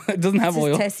 It doesn't have This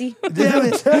oil. is Tessie. Damn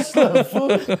it. Tesla,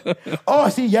 fool. Oh,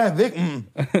 see, yeah, Vic.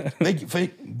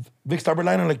 Vic Starboard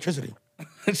line on electricity.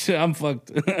 Shit, I'm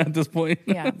fucked at this point.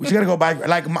 Yeah. We just gotta go back.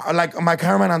 Like my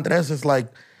cameraman Andres is like,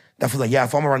 that was like, yeah,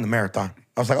 if I'm gonna run the marathon.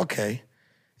 I was like, okay.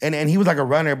 And he was like a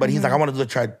runner, but he's like, I want to do the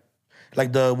try,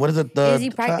 like the what is it? The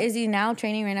Is he now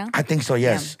training right now? I think so.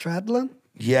 Yes. Triathlon?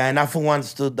 Yeah, and that for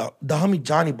once the homie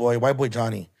Johnny boy, white boy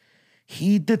Johnny,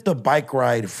 he did the bike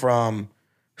ride from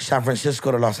San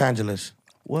Francisco to Los Angeles.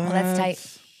 What? Oh, that's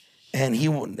tight. And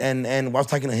I was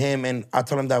talking to him, and I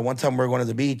told him that one time we were going to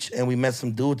the beach, and we met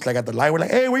some dudes like at the light. We're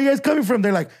like, "Hey, where you guys coming from?"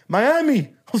 They're like, "Miami."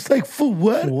 I was like, "Fool,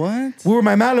 what?" What? We were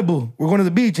my Malibu. We're going to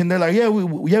the beach, and they're like, "Yeah,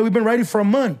 we've been riding for a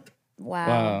month." Wow.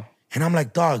 Wow. And I'm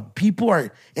like, "Dog, people are,"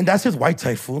 and that's just white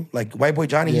type fool. Like white boy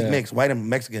Johnny, Yeah. he's mixed, white and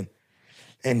Mexican.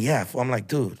 And yeah, fool, I'm like,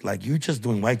 dude, like you're just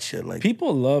doing white shit. Like,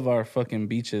 People love our fucking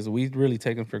beaches. We really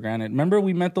take them for granted. Remember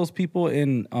we met those people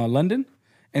in London?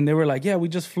 And they were like, yeah, we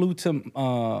just flew to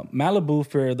Malibu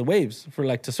for the waves, for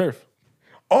like to surf.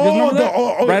 You guys remember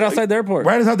that? Right outside the airport.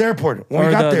 Right outside the airport. When Or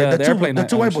we got there, the airplane, the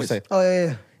two I white should boys. say. Oh, yeah.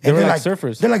 And They were they're like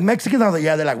surfers. They're like Mexicans. I was like,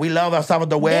 yeah, they're like, we love El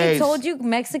Salvador They waves. told you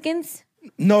Mexicans?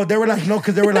 No, they were like, no,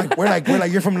 because they were like, we're like,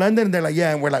 you're from London? And they're like,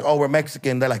 yeah. And we're like, oh, we're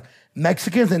Mexican. They're like,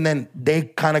 Mexicans. And then they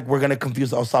kind of were going to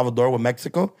confuse El Salvador with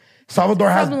Mexico. Salvador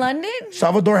London?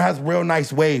 Salvador has real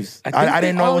nice waves. think I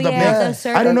didn't know it was a big,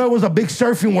 the I didn't know it was a big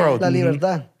surfing world. La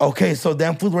Libertad. Okay, so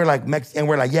them foods were like and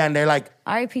we're like, yeah, and they're like,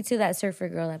 RIP to that surfer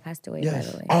girl that passed away, by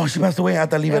the way. oh, she passed away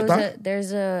at La Libertad?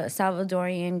 There's a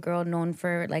Salvadorian girl known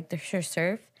for like her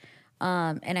surf.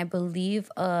 And I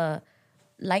believe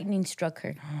lightning struck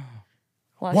her.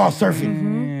 While she-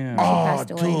 surfing. She Oh,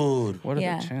 passed away. dude. What are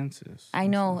Yeah. the chances? I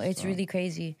know, it's really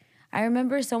crazy. I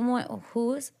remember someone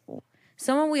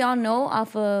we all know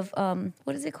off of,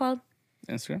 what is it called?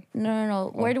 Instagram?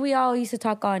 No. Where do we all used to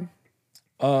talk on?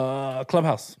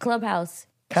 Clubhouse. Clubhouse.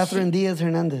 Catherine Diaz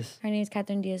Hernandez. Her name is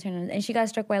Catherine Diaz Hernandez. And she got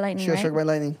struck by lightning, She was right? struck by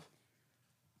lightning.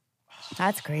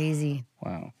 That's crazy.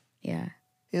 Wow. Yeah.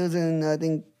 It was in, I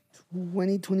think,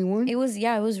 2021. It was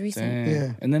recent. Dang.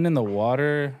 Yeah. And then in the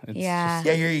water, it's Yeah.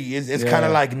 Yeah, it's Yeah. kind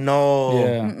of like, no.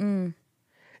 yeah.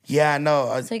 Yeah,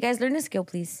 no. So you guys learn a skill,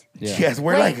 please. Yeah. Yes,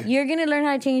 we're Wait, like, you're gonna learn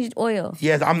how to change oil.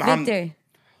 yes, I'm Victor.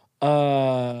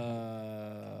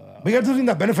 we got something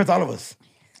that benefits all of us.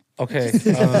 Okay.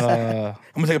 I'm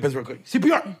gonna take a piss real quick.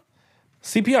 CPR.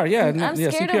 CPR, yeah. I'm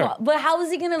yeah, scared CPR. of, but how is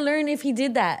he gonna learn if he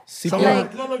did that?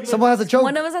 CPR. Someone has a choke.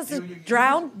 One of us has to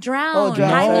drown. Oh, drown.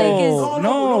 Heimlich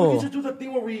No. We just do the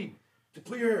thing where we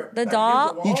put your The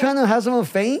dog? You trying to have someone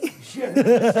faint?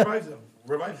 revives them.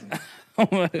 Revives them.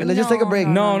 Let's just take a break.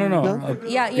 No.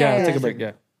 Yeah. Take a break,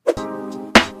 yeah.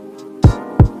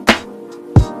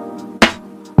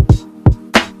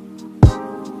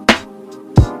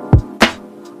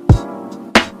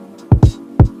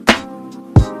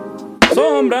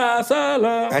 Sombra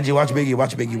Sala. Angie, watch Biggie.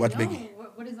 Watch Biggie. Watch Biggie.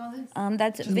 What is all this?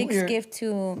 That's Vic's weird. gift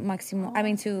to Maximo. I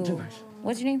mean to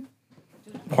what's your name?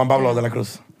 Juan Pablo de la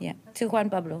Cruz. Yeah, to Juan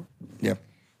Pablo. Yeah.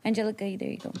 Angelica, there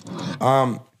you go.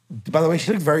 By the way,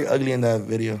 she looked very ugly in that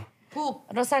video.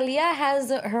 Rosalia has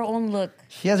her own look.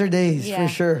 She has her days Yeah. for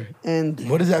sure, and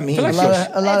What does that mean? feel like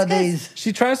a lot of That's days.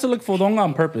 She tries to look fodong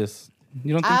on purpose.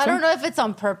 You don't think I so? don't know if it's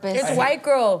on purpose. It's white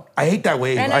girl. I hate that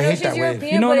wave. And I I know hate she's that wave.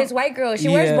 European, You know but what- it's white girl. She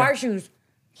wears Yeah. bar shoes.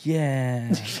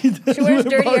 Yeah. She wears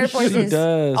dirty Air She Forces.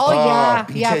 does. Oh, yeah.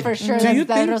 Yeah, PK. for sure. Do you That's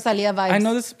that think- Rosalia vibes. I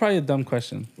know this is probably a dumb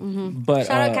question, but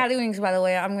Shout out Cali Wings, by the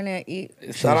way. I'm gonna eat.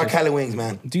 Shout out Cali Wings,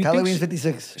 man. do you Halloween's think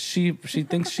 56. she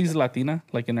thinks she's Latina,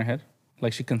 like in her head,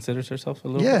 like she considers herself a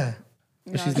little? Yeah.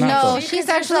 bit? But she's not. No, though. she's considers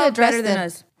actually herself better addressed than it.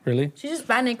 us. Really? She's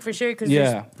Hispanic for sure. Cause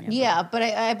Yeah. Yeah, but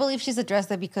I believe she's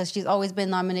addressed it because she's always been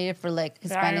nominated for like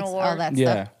Hispanics, all Award. that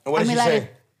Yeah. stuff. And what did she Latin- say?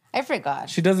 I forgot.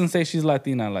 She doesn't say she's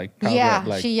Latina, like proud Yeah, of,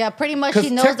 like, she pretty much 'Cause she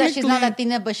knows that she's not technically-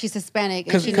 Latina, but she's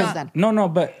Hispanic, and she knows that. No,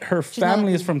 but her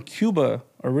family not- is from Cuba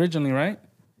originally, right?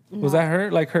 Was that her?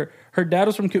 Like her dad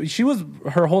was from Cuba. She was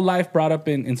her whole life brought up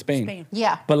in Spain. Spain.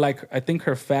 Yeah. But like I think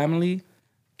her family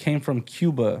came from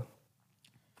Cuba.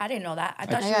 I didn't know that. I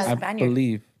thought she I was I Spaniard.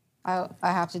 believe. I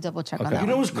have to double check on Okay. that. You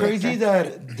know one. what's crazy?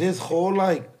 That this whole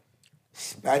like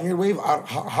Spaniard wave,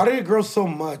 how did it grow so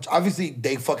much? Obviously,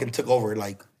 they fucking took over.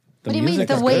 Like, What do you mean, music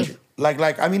the is wave? good.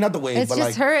 like I mean, not the wave, It's but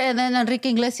just like, her and then Enrique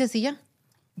Iglesias, y ya.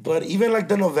 but even like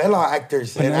the novela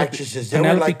actors and Penelope- actresses, they were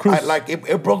Penelope like, Cruz.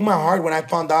 it broke my heart when I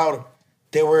found out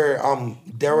they were One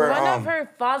of her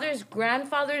father's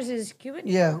grandfathers is Cuban.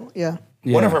 Yeah.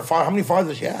 one of her fathers. How many fathers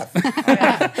does she have?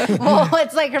 Well,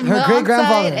 it's like her, mom's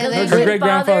great-grandfather. side, and then Her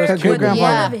great-grandfather is Her Cuban.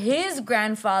 great-grandfather. One of his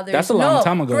grandfathers. That's a long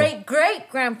time ago. Great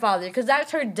grandfather, because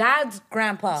that's her dad's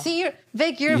grandpa. See,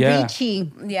 Vic, you're Yeah.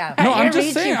 reaching. Yeah. No, I'm You're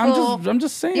just saying. reaching, fool. I'm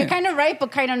just saying. You're kind of right,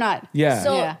 but kind of not. yeah.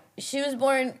 So Yeah. she was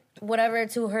born whatever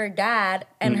to her dad,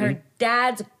 and her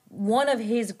dad's one of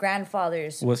his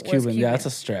grandfathers Was Cuban. Yeah, that's a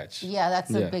stretch. Yeah,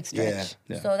 that's Yeah. a big stretch.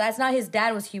 Yeah. So that's not his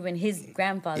dad was Cuban. His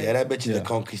grandfather. Yeah, that bitch is the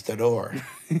conquistador.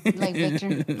 Like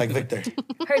Victor. Like Victor.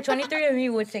 Her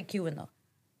 23andMe would say Cuban though.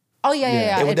 Oh yeah, yeah,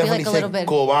 yeah. They would It'd be like definitely a little say bit.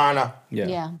 Cubana. Yeah.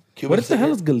 Yeah. Cuban What the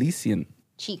hell cigarette. is Galician?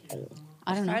 Cheek.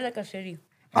 I don't know. Sorry, like a shitty.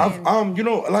 You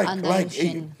know, like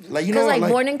Andalusian. you Because know, like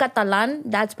like born in Catalan,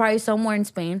 that's probably somewhere in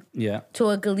Spain. Yeah. To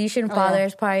a Galician father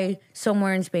is probably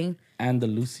somewhere in Spain.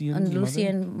 Andalusian.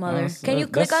 Andalusian mother. Oh, Can you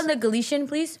click on the Galician,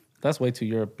 please? That's way too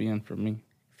European for me.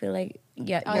 I feel like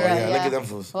yeah, Oh, you're yeah, right. look at them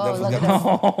fools. Oh, Them fools look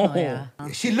got- at Oh,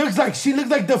 yeah. She looks like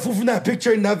the fool from that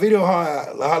picture in that video.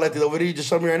 How like the video you just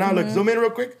showed me right now. Look, zoom in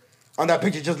real quick on that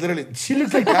picture. Just literally, she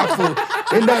looks like that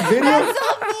fool in that video.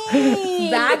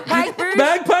 Bagpipers.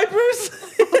 Bagpipers?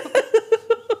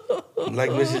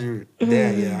 Like Mrs.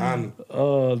 Damn, yeah.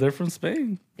 Oh, they're from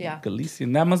Spain. Yeah.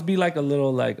 Galician. That must be like a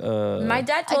little like My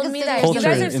dad told me consider that. it You guys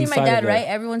culture have seen my inside dad, of right? that.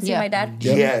 Everyone's seen Yeah. my dad.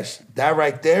 Yes, that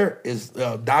right there is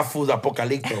that fool's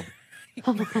apocalypto.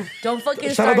 Don't fucking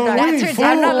Shout start out Don that. Luis, I'm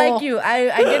fool. not like you.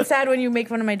 I get sad when you make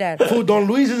fun of my dad. Fool, Don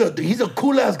Luis he's a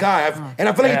cool ass guy, and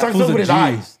I feel like Yeah, he talks fool's to us a with his G.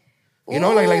 eyes. You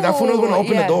know, like that fool knows when to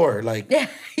open yeah. the door.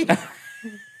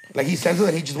 Like he senses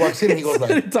and he just walks in and he goes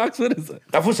he like, talks with his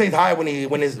that fool says hi when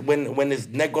his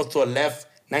neck goes to a left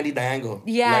 90 angle.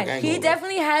 Yeah, like angle. he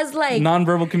definitely has like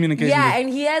nonverbal communication. yeah, and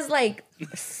he has like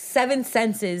 7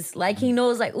 senses. Like he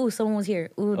knows like, ooh, someone was here.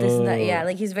 Ooh, this and that. Yeah,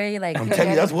 like he's very like. I'm telling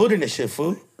you, that's wilderness shit,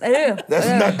 fool. Ew. That's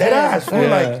not dead ass, fool. Yeah.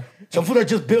 Like some fool are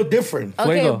just built different.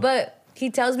 Okay, Fuego. but he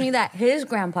tells me that his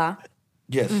grandpa,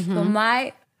 Yes. but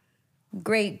my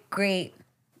great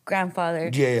grandfather,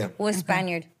 Yeah. was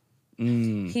Spaniard.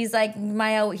 He's like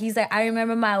I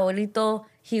remember my abuelito.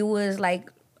 He was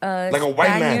like a white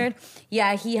man. Spaniard.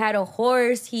 Yeah, he had a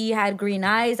horse. He had green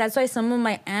eyes. That's why some of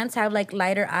my aunts have like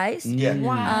lighter eyes. Yeah.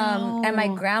 And my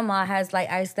grandma has like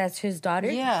eyes. That's his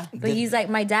daughter. Yeah. But he's like,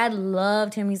 my dad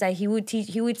loved him. He's like, he would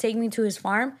take me to his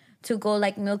farm to go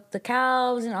like milk the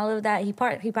cows and all of that. He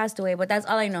passed away, but that's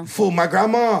all I know. Fool, my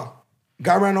grandma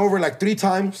got ran over like 3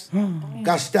 times,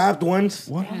 got stabbed once,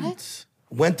 What?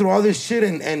 went through all this shit,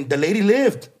 and the lady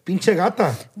lived. Pinche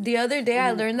gata. The other day,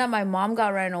 I learned that my mom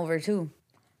got ran over too.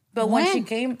 But when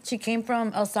she came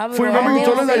from El Salvador. Fool, remember and you they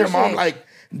told us don't that your say mom shit. like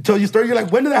told you story. You're like,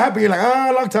 when did that happen? You're like,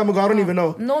 a long time ago. I don't even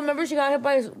know. No, remember she got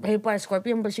hit by a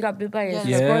scorpion, but she got bit by a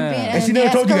Yeah. Scorpion. And she the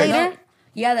never told you guys. escalator?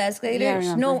 Yeah, the escalator. Yeah, I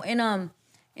remember. No,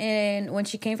 and when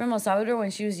she came from El Salvador,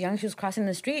 when she was young, she was crossing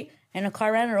the street and a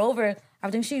car ran her over. I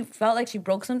think she felt like she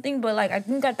broke something, but like I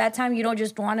think at that time you don't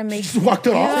just want to make. Just walked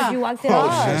it off. You walked it Oh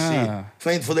off. shit, Yeah. see.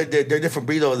 Flames for they're different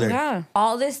breed over there. Yeah.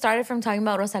 All this started from talking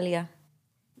about Rosalia.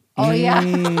 Oh yeah.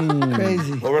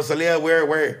 Crazy. Well, Rosalia,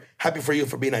 we're happy for you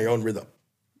for being at your own rhythm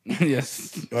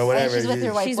Yes. or whatever. she's with it her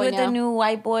is. white She's boy with now. the new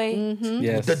white boy.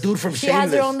 Yes. The dude from She Shameless.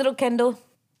 has her own little Kendall.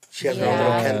 She has her own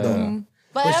little Kendall.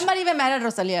 But I'm not even mad at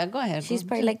Rosalia. Go ahead. She's Go-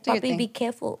 probably like, do your Papi, thing. be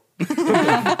careful.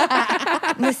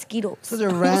 Mosquitoes. Such a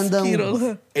random.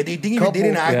 And do you think if you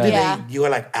didn't act, Yeah. then you were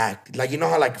like act. Like, you know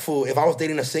how, like, fool, if I was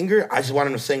dating a singer, I just want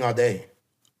him to sing all day.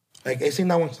 Like, hey, sing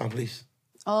that one song, please.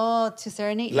 Oh, to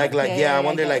serenade. Like, I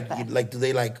wonder, get that. like, do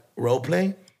they, like, role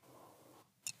play?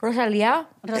 Rosalia?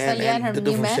 Rosalia and her the new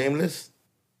dude from man. Shameless?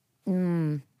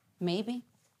 Maybe.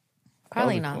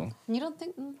 Probably That'd be not. cool. You don't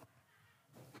think?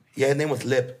 Yeah, his name was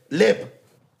Lip.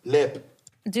 Lip.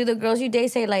 Do the girls you date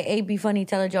say like, hey, be funny,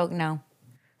 tell a joke now?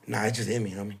 Nah, it just hit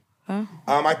me, homie.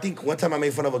 I think one time I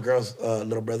made fun of a girl's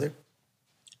little brother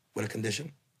with a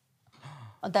condition.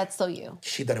 Oh, that's so you.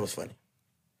 She thought it was funny.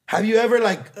 Have you ever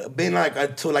like been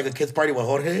like to like a kid's party with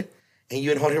Jorge, and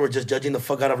you and Jorge were just judging the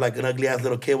fuck out of like an ugly ass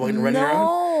little kid running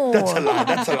around? That's a lie.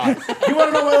 That's a lie. You want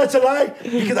to know why that's a lie?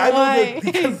 Because I know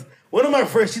because one of my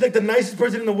friends, she's like the nicest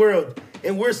person in the world,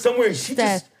 and we're somewhere, and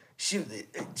Steph.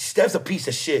 Steph's a piece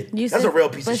of shit. You That's said- a real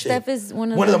piece but of shit. Steph is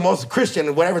one of the the- most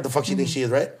Christian, whatever the fuck she thinks she is,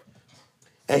 right?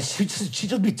 And she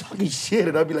just be talking shit,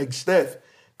 and I'd be like, Steph,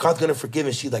 God's gonna forgive,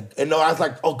 and she's like, and no, I was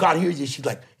like, oh, God hears you. She's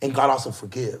like, and God also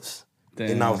forgives.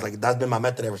 And I was like, that's been my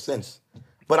method ever since.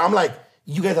 But I'm like,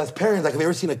 you guys as parents, like, have you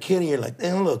ever seen a kid and you're like,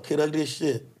 damn, look, kid ugly as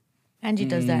shit. Angie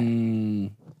does that.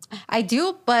 I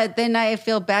do, but then I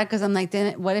feel bad because I'm like,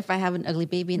 then what if I have an ugly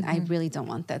baby and I really don't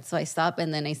want that? So I stop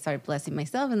and then I start blessing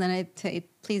myself and then I say,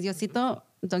 please, Diosito,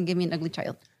 don't give me an ugly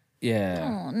child.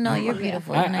 Yeah. Oh, no, you're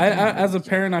beautiful. I, as a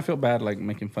parent, I feel bad like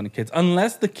making fun of kids,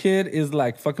 unless the kid is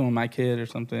like fucking with my kid or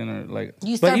something, or like.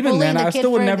 You But start even then, bullying the I kid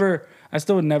still would for- never. I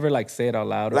still would never like say it out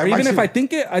loud, Like or even if Maximo- I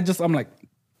think it, I'm like,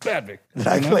 bad Vic.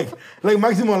 Like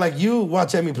Maximo, like you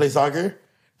watch Emmy play soccer,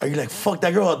 are you like, fuck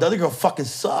that girl, the other girl fucking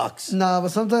sucks. Nah, but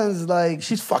sometimes like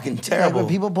She's fucking like terrible. when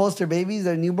people post their babies,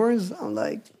 their newborns, I'm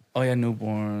like, Oh yeah,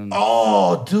 newborn.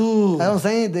 Oh, dude. I don't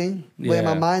say anything, but in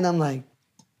my Yeah. mind, I'm like,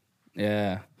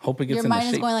 Yeah. Hope it gets Your in the mind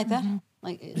is shape. going like that.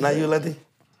 Like Not you, Letty?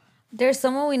 There's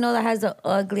someone we know that has an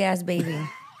ugly ass baby.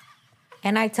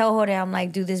 And I tell Jorge, I'm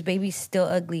like, dude, this baby's still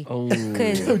ugly. Oh.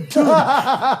 Because See, it so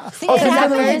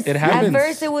happens. It happens. At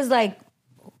first, it was like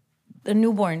the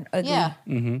newborn ugly. Yeah.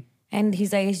 And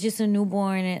he's like, it's just a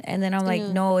newborn. And then I'm like,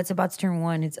 no, it's about to turn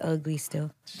 1. It's ugly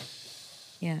still.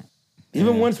 Yeah.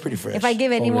 Even one's pretty fresh. If I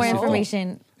give any more Pobrecito.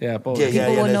 information, Yeah, yeah, pobre. yeah,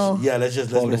 people yeah. will know. Let's move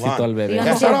Pobrecito el on. bebé. you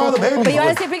Yeah, shout out all the babies. But you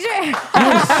want to see a picture?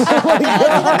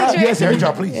 Yes,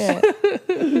 airdrop,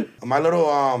 please. My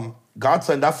little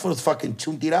godson, that fool's fucking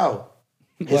chunted out.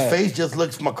 His What? face just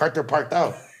looks MacArthur parked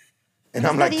out. And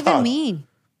I'm What like, does that even "Todd." mean?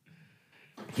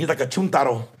 He's like a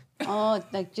chuntaro. Oh,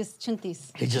 like just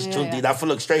chuntis. He's just Yeah, chunti. yeah. That fool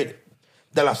looks straight.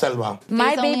 De la selva.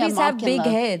 My He's only a babies have mock in big love.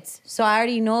 heads. So I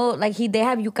already know, like, they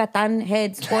have Yucatan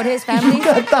heads for his family.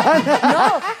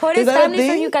 No, for Is his that a family's from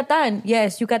thing? Yucatan.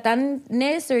 Yes,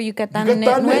 Yucatanes or Yucatanes?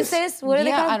 Yucatanuenses. What are they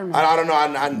Yeah, I called? don't know. I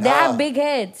don't know. They have big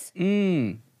heads.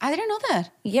 I didn't know that.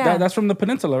 Yeah. That's from the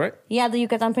peninsula, right? Yeah, the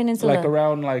Yucatan Peninsula. Like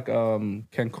around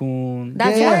Cancun.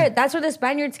 Yeah. That's where the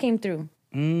Spaniards came through.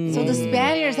 So the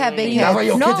Spaniards have big That's heads. why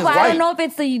your No, kids is but I white. don't know if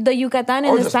it's the Yucatan Or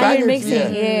and the the Spaniard Spaniards,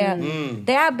 mixing. yeah. Yeah.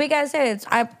 They have big ass heads.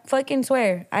 I fucking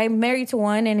swear. I'm married to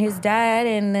one and his dad,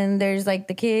 and then there's like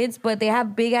the kids, but they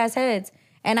have big ass heads.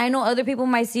 And I know other people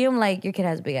might see them like, your kid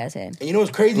has a big ass head. And you know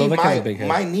what's crazy? Lil Nick has a big head.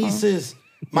 My nieces,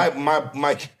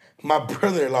 my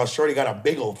brother-in-law Shorty got a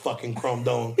big old fucking chrome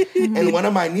dome. And one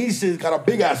of my nieces got a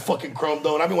big ass fucking chrome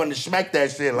dome. I've been wanting to smack that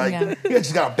shit. Like, Yeah.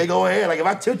 she's got a big old head. Like, if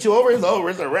I tilt you over, it's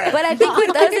over. It's a wrap. But I think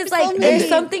with us, it's like So there's mean.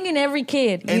 something in every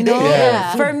kid, you And know? they-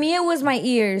 Yeah. For me, it was my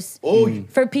ears. Oh,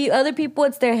 For other people,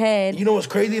 it's their head. you know what's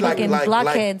crazy? Like, Fucking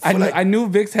blockheads. I knew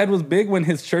Vic's head was big when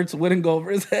his shirts wouldn't go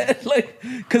over his head, like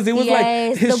because it was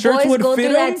Yes, like his the shirts boys would go fit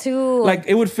through him, that too. like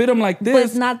it would fit him like this,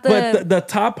 it's not but the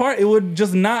top part it would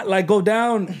just not like go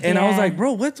down, and I was Yeah. like,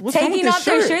 bro, what's wrong with Taking this off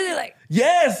their shirt? shirt, they're like,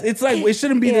 Yes, it's like it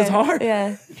shouldn't be this hard.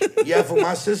 Yeah. yeah, for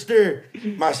my sister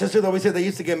always said they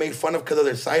used to get made fun of because of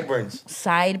their sideburns.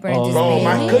 Sideburns Oh. is Bro, big.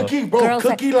 my Cookie, bro, Girls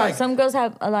Cookie, have, like, some girls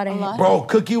have a lot of hair. bro,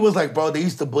 Cookie was like, bro, they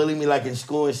used to bully me like in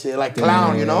school and shit, like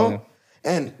clown, you know?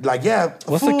 And like, yeah.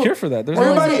 What's the cure for that? There's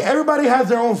Everybody has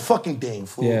their own fucking thing,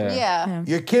 fool. Yeah. Yeah.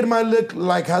 Your kid might look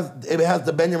like it has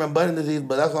the Benjamin Button disease,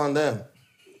 but that's on them.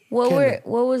 What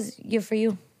was for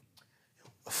you?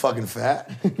 Fucking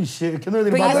fat. Shit. Can they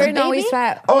But you about weren't that? always baby?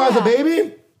 fat. Oh, as a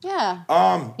baby?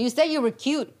 Yeah. You said you were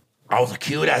cute. I was a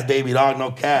cute ass baby dog.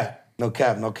 No cap. No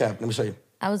cap. No cap. Let me show you.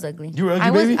 I was ugly. You were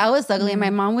ugly, baby? I was ugly, and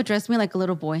my mom would dress me like a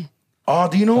little boy. Oh,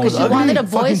 do you know who was she ugly? wanted a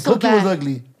boy Fucking so Cookie was bad.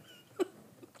 ugly.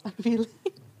 Really?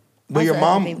 But your an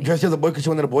ugly mom baby. dressed you as a boy because she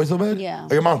wanted a boy so bad? Yeah.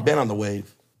 Or your mom's been on the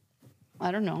wave?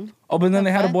 I don't know. Oh, but then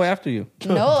they had a fuck? boy after you.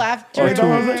 No, after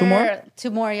Oh, two more? 2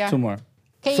 more, yeah. 2 more.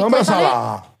 Can you Sombra click on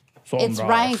Sala. it? It's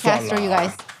Ryan Castro, you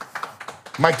guys.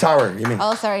 Mike Tower, you mean?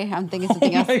 Oh, sorry, I'm thinking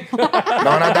something else. No,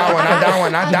 not that one. Not that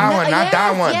one. Not that one. Not yes,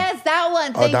 that one. Yes, that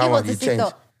one. Oh, Thank that you, one. You Botecito.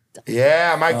 changed.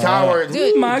 Yeah, Mike Tower.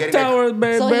 Dude. Mike Getting that- Towers,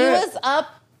 baby. So he was up.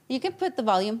 You can put the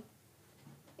volume.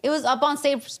 It was up on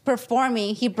stage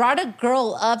performing. He brought a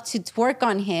girl up to twerk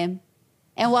on him,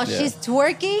 and while Yeah. she's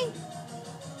twerking,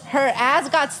 her ass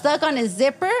got stuck on his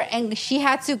zipper, and she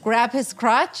had to grab his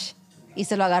crotch. Y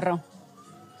se lo agarró.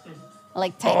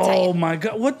 Like tight. Oh my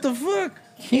god, what the fuck?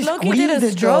 He low-key did a squeezed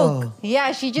it, stroke. though.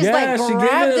 Yeah, she just Yeah, like she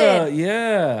grabbed gave it.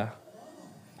 yeah.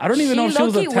 I don't even She know if she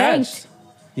was low-key attached. wanked.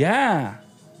 Yeah.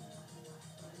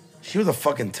 She was a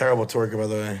fucking terrible twerker, by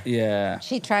the way. Yeah.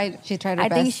 She tried her I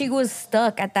best. think she was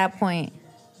stuck at that point.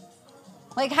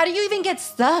 Like, how do you even get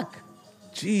stuck?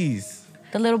 Jeez.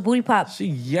 The little booty pop. She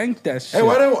yanked that shit.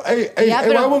 Hey, Yeah,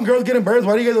 why but- when girls get embarrassed,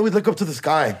 why do you guys always look up to the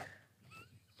sky?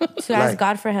 To ask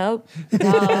God for help.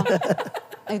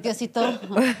 Like,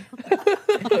 Diosito.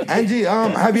 Angie,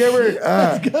 have you ever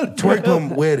twerked them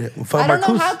with I don't know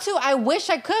Marcus? how to. I wish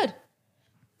I could.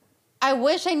 I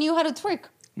wish I knew how to twerk.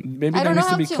 Maybe I there don't needs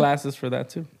know to be how to. classes for that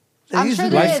too. I'm used sure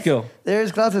to there Life is. skill.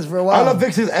 There's classes for a All while. of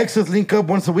Vix's exes link up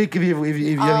once a week if you he send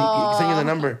you the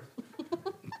number.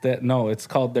 That no, it's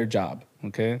called their job.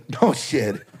 Okay. Oh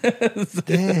shit!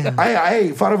 Damn.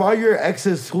 I out of all your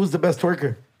exes, who's the best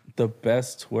twerker? The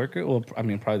best twerker? Well, I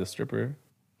mean, probably the stripper.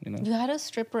 You know. You had a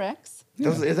stripper ex?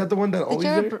 Is that the one that Did always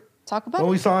you ever there? talk The about one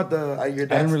we it? saw at your I dad's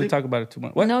didn't really thing? talk about it too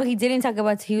much. What? No, he didn't talk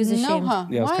about it. He was No, ashamed. huh?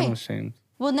 Yeah, I was Why? kind of ashamed.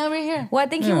 We'll never hear. Well, I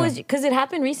think he was, because it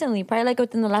happened recently, probably like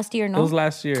within the last year, no? It was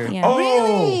last year. Yeah. Oh,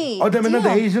 Really? oh, damn, not the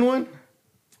Damn. Asian one.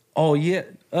 Oh yeah.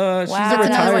 She's Wow, a another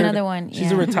retired. one, another one,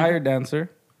 She's a yeah. retired dancer.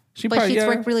 She But probably she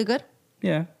twerked really good?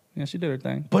 yeah, she did her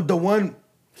thing. But the one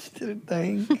Did a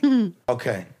thing.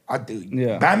 Okay, I do.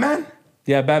 Yeah. Batman?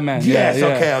 Yeah, Batman. Yes,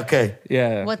 yeah, okay.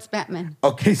 Yeah. What's Batman?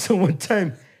 Okay, so one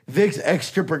time, Vic's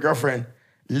ex-stripper girlfriend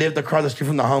lived across the street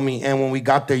from the homie, and when we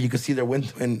got there, you could see their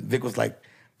window, and Vic was like,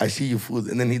 I see you fools.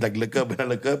 And then he like look up, and I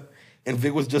look up, and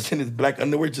Vic was just in his black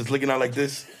underwear, just looking out like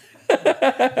this. Like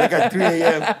at 3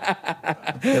 a.m.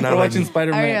 And We're watching I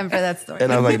Spider-Man. remember that story.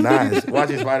 And I was like, nice.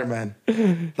 Watching Spider-Man.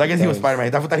 So I guess he was Spider-Man.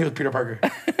 I thought he was Peter Parker.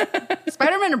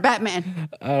 Spider-Man or Batman?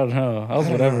 I don't know. I was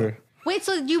whatever. Wait,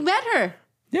 so you met her?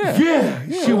 Yeah.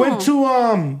 Yeah. She went to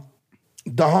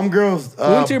the homegirls.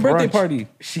 We went to your birthday brunch. party.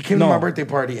 She came No. to my birthday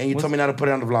party, and you told me not to put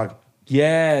it on the vlog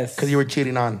Yes. because you were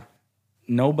cheating on.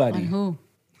 Nobody. Who?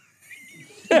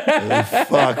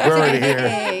 Fuck, we're already here.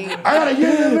 Hey. I got a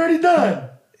year I'm already done.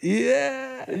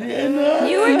 Yeah.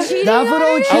 You were cheating That's what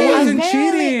on don't her? I wasn't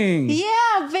Apparently. cheating.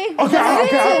 Yeah, big.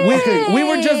 Okay. We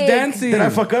were just dancing. Did I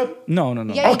fuck up? No.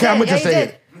 Yeah, you Okay, I'm did. gonna just Yeah, say you it.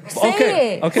 did. Say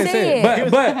Okay, it. say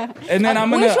it. But and then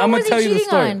I'm Which one gonna was he tell you the cheating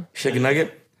story. on? Chicken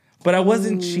nugget. But I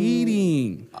wasn't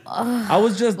cheating. I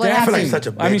was just What dancing. happened? I feel like such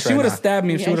a I mean, bitch she right would have now. stabbed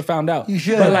me if she would have found out. You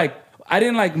should. But like, I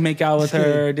didn't like make out with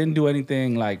her. Didn't do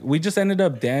anything. Like, we just ended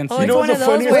up dancing. Oh, it's know one what's of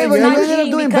the those funniest where thing Wait, it's but ever? you not ended up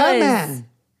cheating doing because Batman.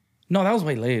 No, that was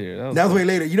way later. That was way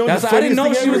later. You know what That's, the I didn't know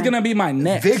funniest she thing was ever? gonna be my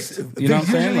next. Vic's, you know what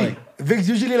I'm saying? usually, Like, Vic's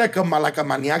usually like a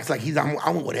maniac. Like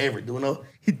I'm whatever, you know.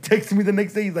 He texted me the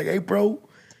next day. He's like, "Hey, bro,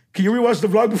 can you rewatch the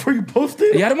vlog before you post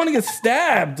it?" yeah, I didn't want to get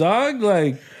stabbed, dog.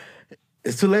 Like,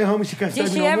 It's too late, homie. She can't stab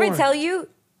Did me she no ever more. tell you,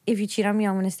 if you cheat on me,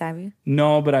 I'm going to stab you?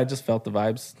 no, but I just felt the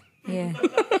vibes. Yeah.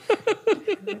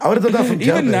 I would have done that from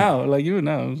jail. Even day. now, it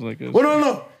was like, Well,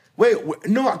 no. Wait,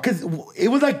 no, because it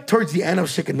was like towards the end of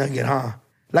Chicken Nugget, huh?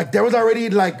 Like there was already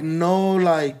like no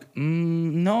like.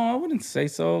 no, I wouldn't say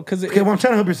so. Cause Okay, well, I'm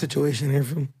trying to help your situation here.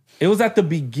 From it was at the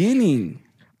beginning.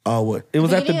 oh what? It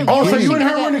was at the Beginning beginning. of Oh, so you and her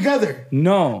Chicken were Nugget. together?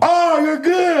 No. Oh, you're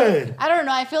good. I don't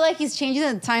know. I feel like he's changing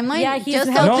the timeline. Yeah, he's just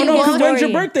so helping No, people- because when's your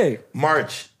story. birthday?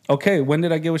 March. Okay, when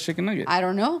did I get with Chicken Nugget? I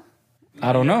don't know.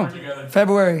 I don't know.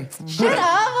 February. Shut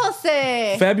up,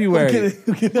 Jose. February.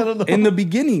 I don't know. In the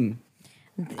beginning.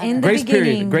 In the Grace beginning,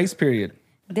 period. Grace period.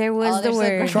 there was Oh, the there's a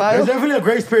word. grace- There's definitely a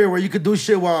grace period where you could do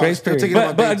shit while Grace still period. taking them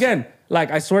on But dates. again,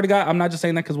 like I swear to God, I'm not just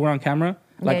saying that because we're on camera.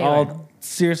 Like Yeah, you're right.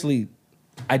 seriously,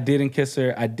 I didn't kiss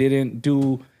her. I didn't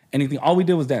do anything. All we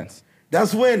did was dance.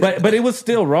 That's when. But it was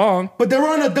still wrong. But they were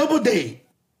on a double date.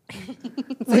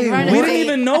 You're running We away. didn't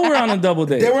even know we're on a double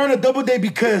date. They were on a double date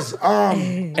because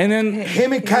And then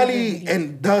him and Cali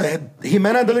and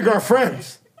Jimena and the girl are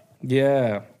friends.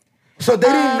 yeah. So they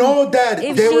didn't know that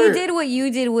If they she were. did what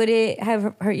you did, would it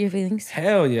have hurt your feelings?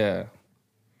 Hell yeah.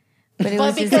 But it But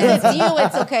was just, because it's you,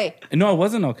 it's okay. No, it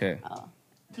wasn't okay.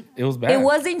 It was bad. it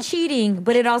wasn't cheating,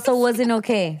 but it also wasn't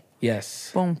okay. Yes.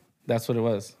 Boom. That's what it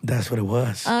was. That's what it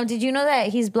was. Did you know that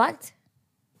he's blocked?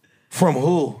 From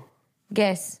who?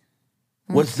 Guess.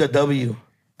 What's the W?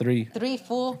 3. 3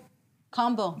 full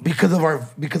combo. Because of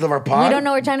our pod. We don't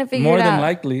know. We're trying to figure More it than out.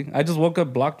 likely. I just woke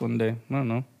up blocked one day. I don't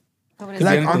know. Like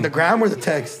anything. on the gram or the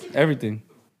text. Everything.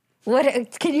 What?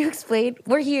 Can you explain?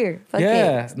 We're here. Fuck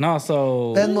Yeah. it. No,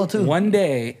 so Venmo too. one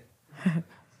day.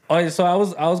 Oh, yeah, so I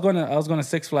was going to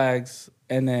Six Flags,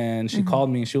 and then she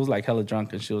called me and she was like hella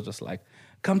drunk, and she was just like,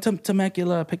 "Come to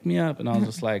Temecula, pick me up." And I was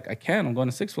just like, "I can't. I'm going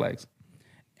to Six Flags."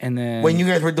 And then When you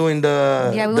guys were doing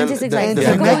the Yeah, we went to Six Flags. the,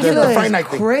 Yeah, the, come on, the, you Friday night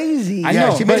thing. Crazy. I Yeah,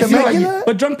 know, she but, made it feel like Temecula?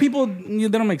 but drunk people, they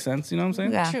don't make sense. You know what I'm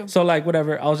saying? Yeah. True. So like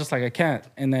whatever, I was just like I can't,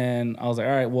 and then I was like,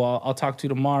 all right, well I'll talk to you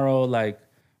tomorrow, like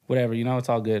whatever, you know, it's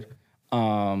all good.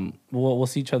 We'll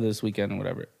see each other this weekend or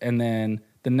whatever. And then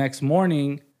the next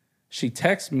morning, she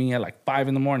texts me at like 5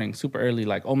 a.m, super early,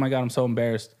 like, oh my God, I'm so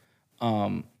embarrassed.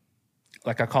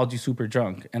 Like I called you super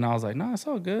drunk, and I was like, no, it's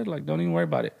all good, like don't even worry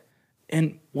about it.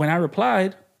 And when I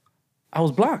replied, I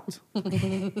was blocked.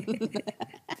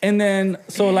 And then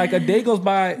so like a day goes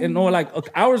by, and or like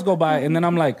hours go by, and then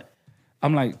I'm like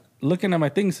looking at my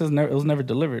thing, it says it was never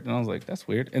delivered, and I was like, that's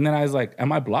weird. And then I was like,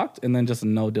 am I blocked? And then just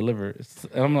no deliver.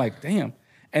 And I'm like, damn.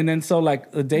 And then so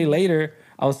like a day later,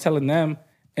 I was telling them,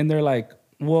 and they're like,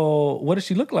 well, what does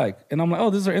she look like? And I'm like, oh,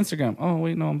 this is her Instagram. Oh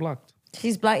wait, no, I'm blocked.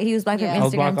 She's blocked. He was blocked Yeah. from I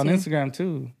was Instagram blocked on too. Instagram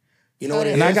too, You know what it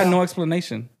is? and I got no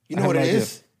explanation. You I know have what no it idea.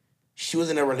 is? She was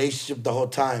in a relationship the whole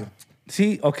time.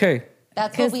 See, okay, That's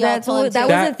what Because we all that's told what that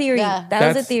too. was a theory. Yeah. That was a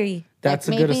That's- theory. that's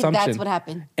Like, a good maybe assumption. That's what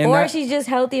happened. And Or that- she's just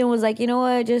healthy and was like, you know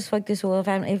what, just fuck this fool.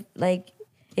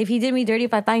 If he did me dirty,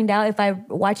 if I find out, if I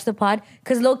watch the pod,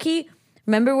 because low key,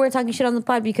 remember we were talking shit on the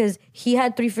pod because he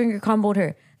had 3-finger comboed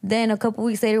her. Then a couple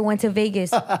weeks later went to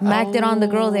Vegas, macked it on the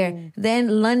girl there.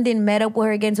 Then London met up with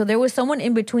her again. So there was someone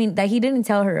in between that he didn't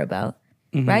tell her about,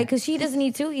 right? Because she doesn't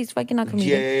need to. He's fucking not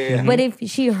comedian. Yeah. But if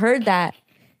she heard that,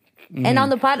 And on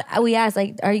the pod, we asked,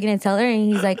 like, are you going to tell her?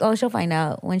 And he's like, oh, she'll find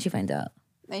out when she finds out.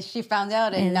 And she found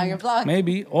out, and now you're blocked.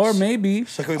 Maybe. Or maybe.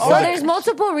 So can we So pause there's it?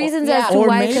 multiple reasons Yeah. as to Or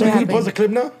why it maybe- could So can we happen. pause the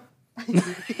clip now?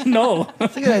 No.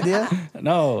 That's a good idea.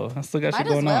 No. I still got Might shit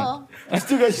as going well. on. I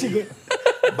still got shit going.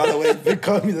 By the way, Vic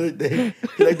called me the other day.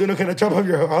 He's like, "Duno, can I chop off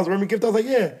your housewarming gift?" I was like,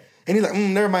 "Yeah." And he's like,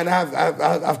 "Never mind. I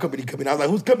have company coming." I was like,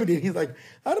 "Who's company?" And he's like,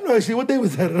 "I don't know. Actually, what day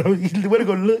was that?" And I was, he went to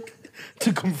go look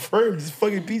to confirm this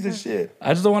fucking piece of shit.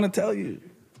 I just don't want to tell you.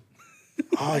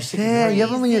 Oh shit! Damn, you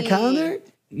have them on your Crazy. calendar?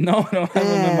 No, I don't have them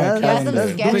in my Yeah, You have some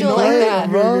calendar. schedule Wait, like that.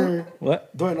 bro.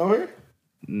 What? Do I know her?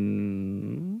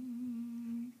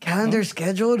 Calendar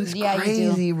scheduled is Yeah, you do.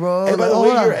 crazy, bro. Hey, by the Like, way,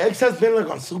 hold your on. ex has been like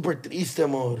on super triste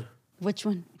mode. Which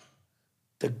one?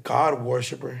 The God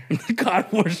worshiper.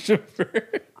 God worshiper.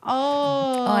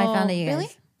 Oh. I found it, you guys. Really?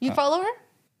 You follow her?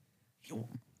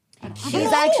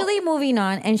 She's actually moving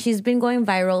on, and she's been going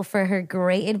viral for her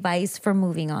great advice for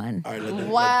moving on. All right, let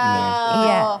Wow.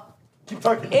 Yeah. keep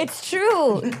talking. It's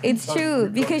true. It's true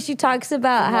because she talks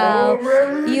about how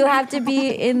you have to be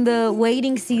in the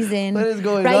waiting season. What is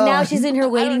going right now, on? she's in her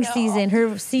waiting season, her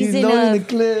He's season loading the of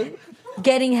clip.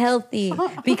 getting healthy.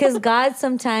 Because God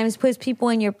sometimes puts people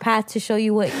in your path to show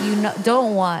you what you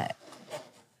don't want.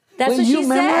 That's Wait, what you she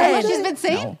memorized said. What she's been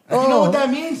saying? You know what that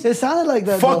means? It sounded like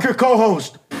that. Fuck though. your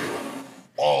co-host.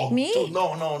 Oh, Me? dude,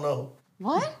 no.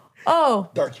 What? Oh,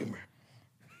 Dark humor.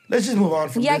 Let's just move on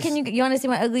from yeah. this. Can you want to see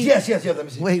my ugly? Yes. Let me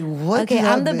see. Wait, what? Okay, just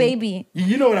I'm the happened? baby.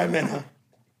 You know what I meant, huh?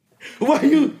 Why are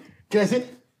you? Can I see?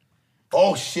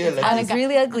 Oh shit! Like I this. was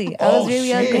really ugly. I Oh, was really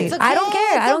shit. ugly. It's I don't okay,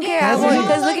 care. it's I don't okay. care. We're all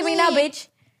Because look at me now, ugly. bitch.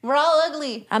 We're all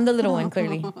ugly. I'm the little one,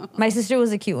 clearly. My sister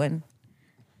was a cute one.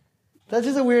 That's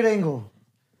just a weird angle.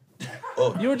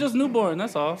 You were just newborn,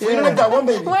 that's all. You look like that one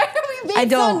baby. Where are we being I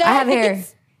don't. so I have hair.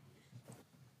 nice?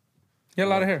 You got a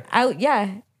lot of hair. Yeah,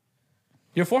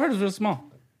 Your forehead is really small.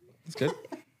 That's good.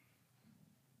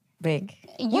 big.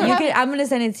 You have, I'm gonna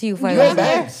send it to you. You have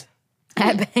bangs. I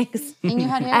had bangs. and you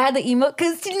had hair? I had the emote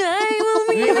because tonight will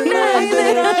be the night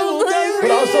that I will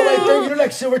But also right there, you know,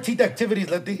 like silver teeth activities,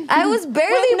 Letty. I was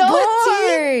barely With no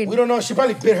We born. don't know. She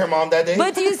probably bit her mom that day.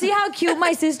 But do you see how cute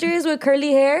my sister is with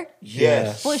curly hair?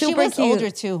 yes. well, she super was cute. older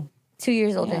too. 2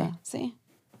 years older. Yeah. See?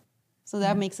 So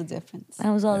that makes a difference.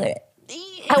 I was all there.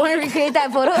 I want to recreate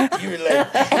that photo. You were like,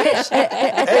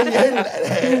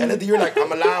 hey, Letty, you were like,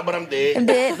 I'm alive, but I'm dead.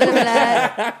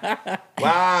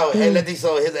 Wow. Hey, Letty,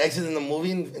 so his ex is in the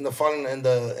movie, in the falling, in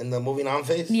the moving on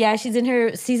phase. Yeah, she's in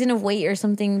her season of weight or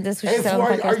something. That's what Hey, she said on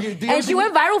Flo, the are podcast. you- do you And ever she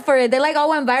went viral for it. They like all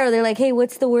went viral. They're like, hey,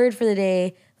 what's the word for the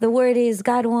day? The word is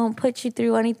God won't put you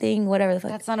through anything, whatever the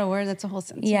fuck. That's not a word. That's a whole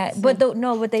sentence. Yeah, but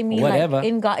what they mean Whatever. like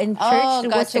in God in church. Oh,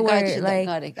 what's the gotcha, word?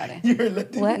 gotcha. Like Got it. You were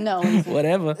Letty. what? No.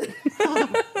 Whatever.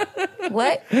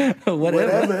 What? Whatever.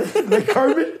 Whatever. Like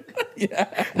Carmen.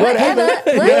 Whatever.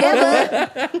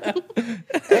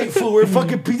 Hey, fool, we're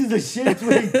fucking pieces of shit.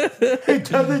 Like,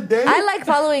 the other day. I like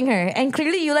following her, and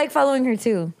clearly you like following her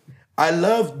too. I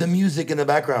love the music in the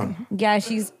background. Yeah,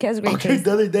 she has great Okay, taste.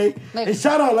 the other day, Like- and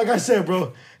shout out, like I said,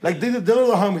 bro. Like they're the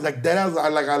homies. Like that, I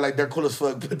like they're cool as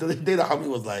fuck. But the other day, the homie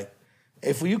was like,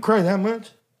 "Hey, for you cry that much?"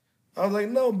 I was like,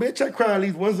 "No, bitch, I cry at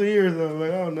least once a year." So I'm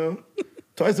like, I don't know,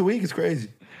 twice a week is crazy.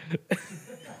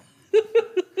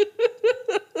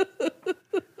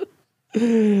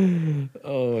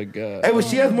 Oh my god. Hey, was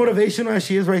she as motivational as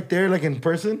she is right there, like in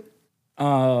person?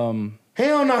 Hell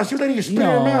no, she was letting you spit in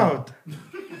her No. mouth.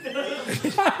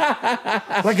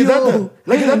 like is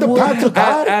that the path to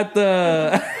God? At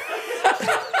the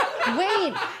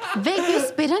Wait, Vic, you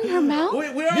spit in her mouth? You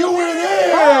were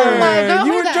there. Oh my God,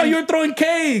 you we're done. were throwing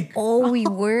cake. Oh, we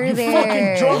were Fucking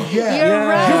there. drunk, yeah. You're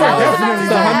right. You were That was definitely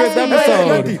the 100th there. episode.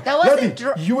 Letty, That wasn't Letty,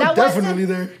 dr- you were that definitely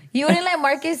there. You wouldn't let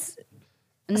Marcus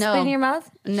No. spit in your mouth?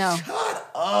 No.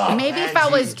 Oh, Maybe if I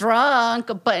was drunk,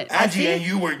 but I Angie, and think,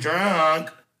 you were drunk.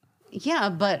 yeah,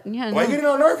 but yeah. Why are you No. getting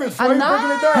all nervous? Why are I'm you not.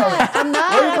 breaking it down? I'm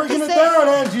not. Why are you I'm breaking just it saying. down,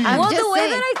 Angie? I'm Well, just the way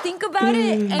saying. that I think about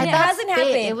it, and it thought hasn't spit,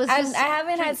 happened. it was just- I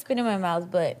haven't had spit in my mouth,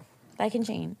 but that can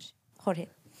change. Jorge.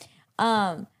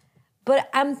 But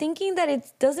I'm thinking that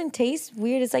it doesn't taste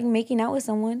weird. It's like making out with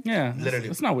someone. Yeah, Literally.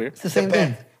 It's not weird. It's the same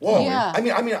thing. Whoa. Yeah. I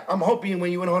mean, I'm hoping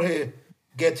when you and Jorge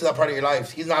get to that part of your life,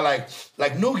 he's not like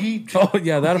Noogie. Oh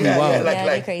yeah, that'll Yeah, be wild. yeah, like- Yeah,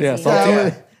 like- crazy. Yeah, so- Yeah,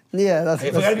 Yeah. yeah, that's,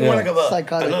 If I gotta be Yeah. more like a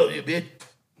Psychotic. I love you, bitch.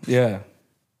 Yeah.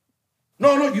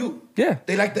 No, you. Yeah.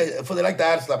 They like the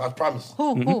ass slap. I promise.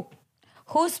 Who?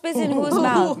 Who spits in whose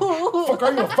mouth? Fuck,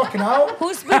 are you a fucking owl?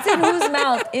 Who spits in whose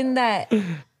mouth in that?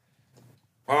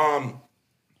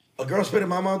 A girl spit in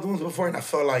my mouth once before, and I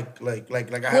felt like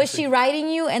I had Was to- she riding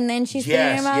you and then she spit in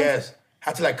your Yes, mouth? yes.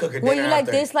 Had to like cook her Were dinner you like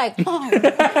after. this, like? Were you I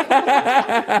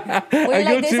like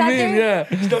get what this you after? mean, yeah.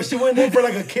 You know, she went in for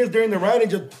like a kiss during the ride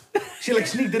and just she like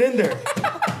sneaked it in there.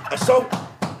 So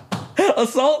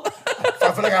Assault?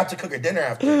 I feel like I have to cook her dinner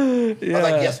after. I was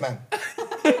like, yes, ma'am.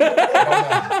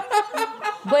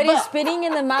 But is spitting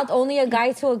in the mouth only a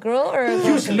guy to a girl or a girl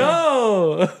to a guy?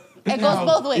 No. It goes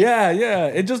both ways. Yeah.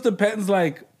 It just depends,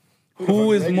 like,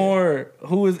 who is more, Did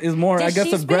I guess,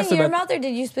 she spit aggressive. in your at- mouth or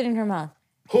did you spit in her mouth?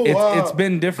 Who, It's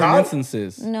been different God?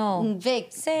 instances. No.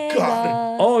 Vic.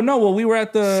 Sega. Oh no! Well, we were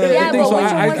at the Yeah, thing, but so which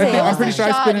one was it? I'm pretty sure I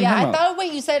shot. spit in Yeah, her I mouth. thought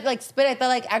when you said like spit, I thought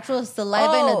like actual saliva.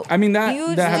 Oh, I mean that you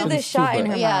that did happens the shot too, in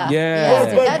but- her Yeah. mouth. Yeah.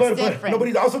 That's but different.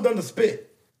 nobody's also done the spit.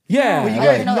 Yeah. But you I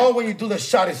guys didn't know know that. when you do the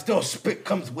shot, it still spit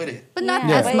comes with it. but not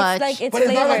Yeah, as but much. It's like it's But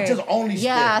it's not like flavored. just only spit.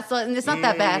 yeah, so it's not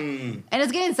that bad, and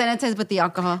it's getting sanitized with the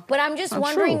alcohol. But I'm just I'm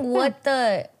wondering sure. what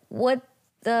the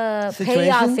Situation?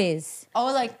 payoff is.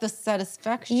 Oh, like the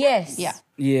satisfaction. Yes. Yeah.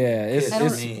 Yeah. It's I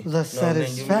don't- it's, The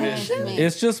satisfaction.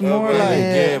 it's just more like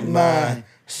get my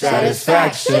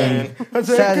satisfaction.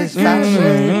 Satisfaction.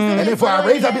 And then for our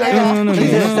raise, I'll be like,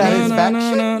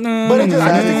 Satisfaction. but it's just,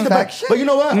 I just think it's the best. Satisfaction. But you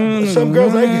know what? Some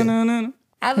girls like it.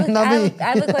 I have a, Not I me. have, I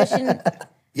have a question.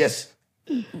 Yes.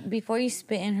 Before you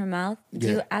spit in her mouth, do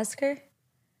Yeah. you ask her?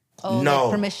 Oh, No.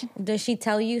 like permission. Does she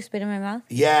tell you spit in my mouth?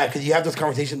 Yeah, because you have those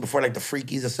conversations before, like the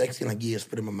freakies are sexy, like, yeah,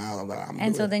 spit in my mouth. I'm like, I'm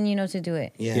And so doing it. then you know to do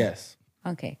it. Yeah. yes.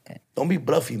 Okay, good. Don't be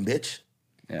bluffing, bitch.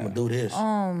 Yeah. I'm gonna do this.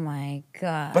 Oh my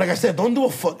god. But like I said, don't do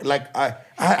a fuck. Like I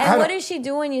And what does she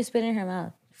do when you spit in her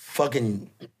mouth?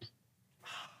 fucking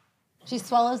She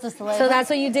swallows the saliva. So that's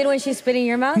what you did when she spit in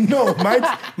your mouth? no. Mine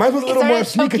was a little more started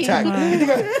sneak choking. attack. You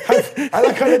think I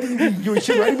like how you were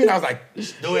shit right at me, and I was like,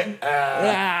 just do it.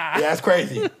 Yeah, that's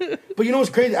crazy. But you know what's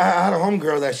crazy? I had a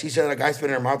homegirl that she said a guy spit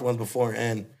in her mouth once before,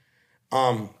 and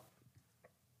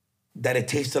that it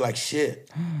tasted like shit.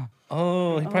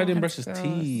 Oh, he probably didn't brush his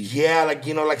teeth. Yeah, like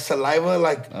you know, like saliva,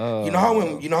 like you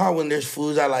know how when there's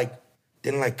foods that like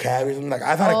didn't like caviar or something. Like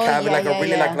I've had Oh, a caviar, yeah, like yeah, a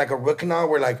really yeah. like a root canal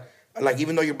where like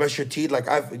even though you brush your teeth, like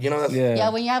that's Yeah. yeah,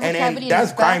 when you have a and cavity,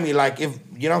 that's it's bad. grimy. Like if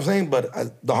you know what I'm saying, but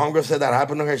the homegirl said that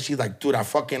happened to her. She's like, dude, I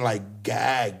fucking like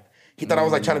gagged. He thought I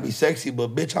was like trying to be sexy,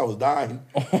 but bitch, I was dying.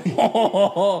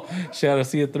 She had to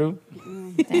see it through.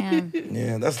 Damn.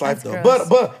 Yeah, that's life That's though. gross.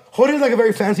 But Jorge's like a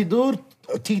very fancy dude.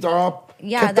 Teeth are up.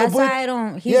 Yeah, kept that's up with. why I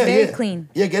don't. He's very clean.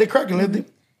 Yeah, get it cracking, Lindsay.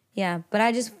 Yeah, but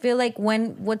I just feel like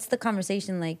what's the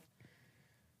conversation like?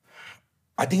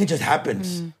 I think it just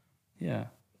happens. Yeah.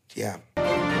 Yeah.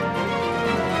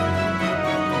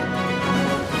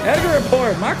 Edgar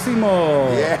Report,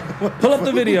 Maximo. Yeah. Pull up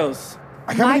the videos.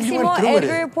 I can't believe you Maximo went through with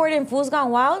Edgar it. report in Fools Gone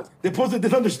Wild? They posted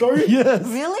this on the story? Yes.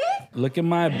 Really? Look at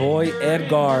my boy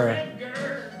Edgar.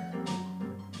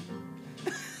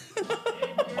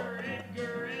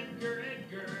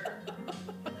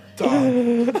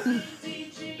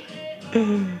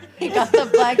 He got the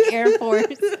black Air Force.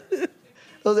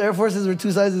 Those Air Forces were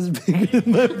 2 sizes bigger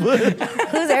than my butt.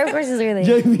 Whose Air Forces are they?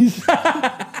 Jamie's.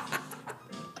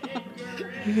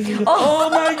 Oh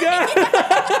my god.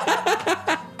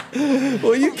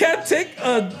 Well, you can't take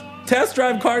a test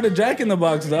drive car to Jack in the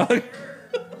Box, dog.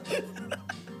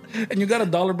 And you got a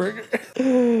 $1 burger.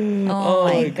 Oh,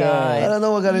 my I god. don't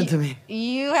know what got into me.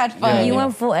 You had fun. Yeah. You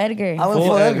went full Edgar. I went Full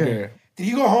full Edgar. Edgar. Did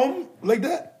you go home like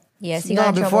that? Yes, you No,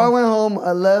 got in before I trouble. went home,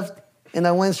 I left and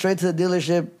I went straight to the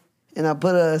dealership and I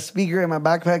put a speaker in my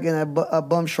backpack and I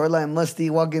bumped Shoreline Musty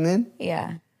walking in.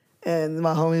 Yeah. And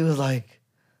my homie was like,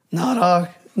 "No, dog,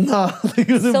 no."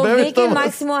 He was So embarrassed Vic and almost.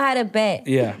 Maximo had a bet.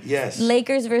 Yeah. Yes.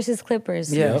 Lakers versus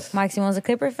Clippers. Yes. Maximo's a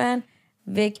Clipper fan.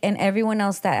 Vic and everyone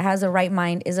else that has a right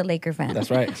mind is a Laker fan.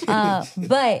 That's right.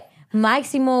 But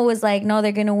Maximo was like, no,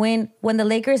 they're gonna win. When the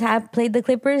Lakers have played the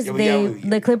Clippers, Yeah, but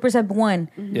the Clippers have won.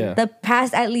 Yeah. The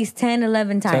past at least 10,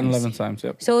 11 times. 10, 11 times,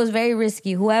 yep. So it was very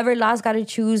risky. Whoever lost got to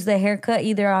choose the haircut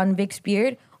either on Vic's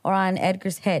beard or on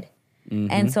Edgar's head.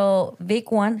 And so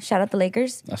Vic won, shout out the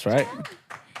Lakers, That's right.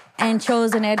 and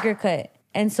chose an Edgar cut.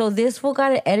 And so this fool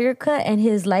got an Edgar cut and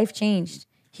his life changed.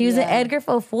 He was an Edgar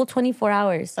for a full 24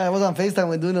 hours. I was on FaceTime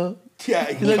with Duno. Yeah.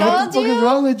 He's like, "What the called fuck is you?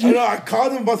 wrong with I you?" know, I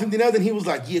called him about something else and he was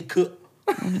like, yeah, cook.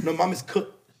 No, mom is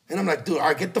cook. And I'm like, dude, all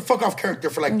right, get the fuck off character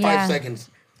for like 5 Yeah. seconds.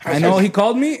 I know he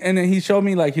called me and then he showed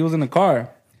me like he was in the car.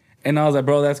 And I was like,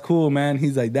 bro, that's cool, man.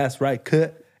 He's like, that's right,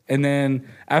 cut. And then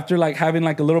after like having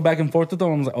like a little back and forth with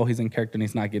him, I was like, oh, he's in character and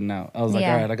he's not getting out. I was like,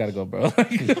 Yeah. all right, I gotta go, bro.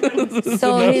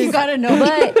 So his, You gotta know.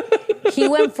 But he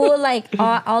went full like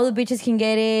all the bitches can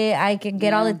get it. I can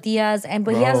get all the tias,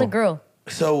 but he has a girl.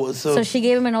 So So she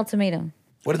gave him an ultimatum.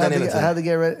 what did I that had, end to, I had up? to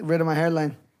get rid of my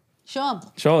hairline. Show him.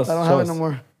 Show us. I don't show have us. it no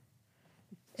more.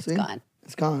 It's See? gone.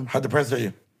 It's gone. How depressed are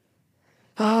you?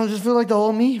 I just feel like the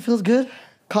old me feels good,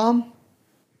 calm,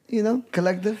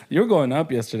 collective. You were going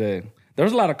up yesterday. There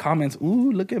was a lot of comments.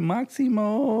 Ooh, look at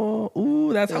Maximo.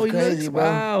 Ooh, that's how he looks.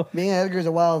 Wow. Being Edgar's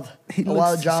a wild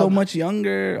looks job. so much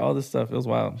younger. All this stuff. It was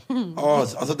wild. Oh,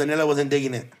 so Daniela wasn't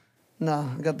digging it.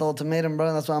 No, I got the ultimatum,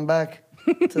 bro. That's why I'm back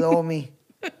to the old me.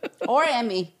 Or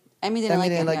Emmy. Emmy didn't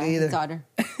like it either. His daughter.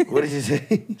 What did she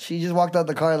say? She just walked out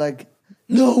the car like,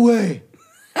 no way.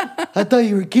 I thought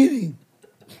you were kidding.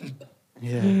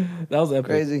 Yeah. That was epic.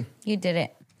 Crazy. You did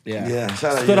it. Yeah. Yeah,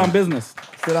 shout out Stood you. on business.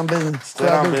 Stood on business. Stood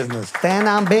on business. Stand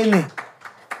on business.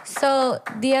 So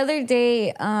the other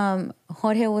day,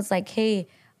 Jorge was like, hey,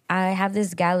 I have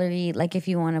this gallery. Like, if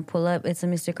you want to pull up, it's a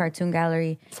Mr. Cartoon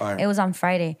gallery. Fire. It was on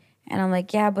Friday. And I'm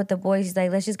like, yeah, but the boys, he's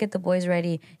like, let's just get the boys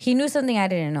ready. He knew something I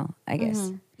didn't know, I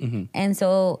guess. And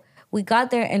so we got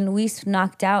there and Luis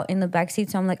knocked out in the backseat.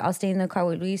 So I'm like, I'll stay in the car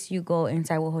with Luis. You go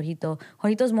inside with Jorgito.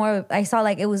 Jorgito's more, I saw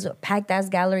like it was a packed ass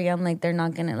gallery. I'm like, they're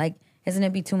not gonna, like, isn't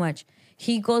it be too much?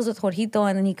 He goes with Jorgito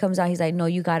and then he comes out. He's like, no,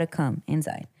 you gotta come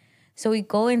inside. So we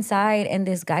go inside and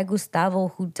this guy, Gustavo,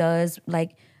 who does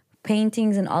like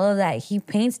paintings and all of that, he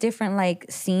paints different like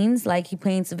scenes. Like he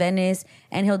paints Venice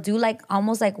and he'll do like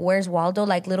almost like Where's Waldo,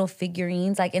 like little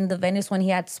figurines. Like in the Venice one, he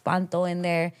had Spanto in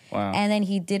there. Wow. And then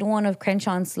he did one of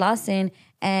Crenshaw and Slauson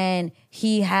and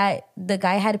the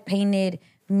guy had painted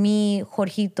me,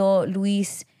 Jorgito,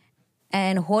 Luis,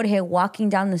 and Jorge walking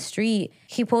down the street.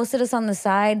 He posted us on the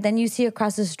side. Then you see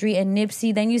across the street and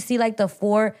Nipsey. Then you see like the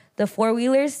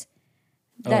four-wheelers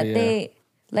that they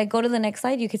like. Go to the next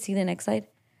slide. You could see the next slide.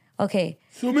 Okay.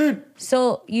 Zoom in.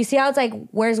 So you see how it's like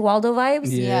Where's Waldo vibes?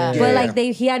 Yeah. But like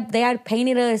they had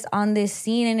painted us on this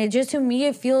scene, and it just, to me,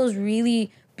 it feels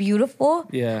really beautiful.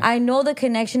 Yeah. I know the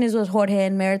connection is with Jorge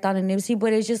and Marathon and Nipsey,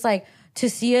 but it's just like to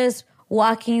see us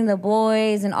walking the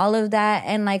boys and all of that.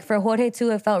 And like for Jorge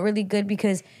too, it felt really good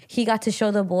because he got to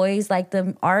show the boys like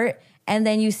the art. And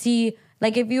then you see,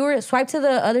 like if you were swipe to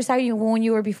the other side when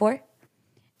you were before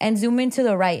and zoom in to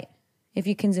the right, if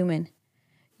you can zoom in.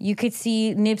 You could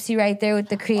see Nipsey right there with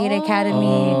the Create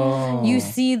Academy. You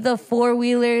see the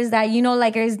four-wheelers that,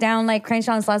 like is down like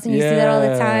Crenshaw and Slauson. You see that all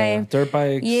the time. Dirt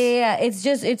bikes. Yeah, it's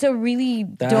a really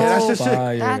That's dope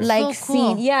fire. That's like so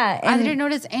cool. scene. Yeah. I and- didn't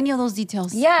notice any of those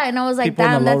details. Yeah, and I was like, People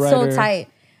in damn, the that's so lowrider.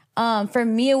 tight. For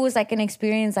me, it was like an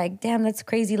experience like, damn, that's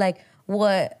crazy. Like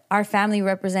what our family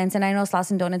represents. And I know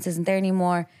Slauson Donuts isn't there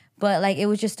anymore, but like it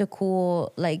was just a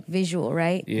cool like visual,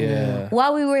 right? Yeah.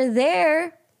 While we were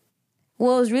there,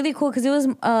 well, it was really cool because it was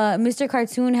Mr.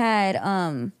 Cartoon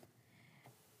had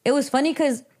it was funny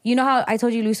because you know how I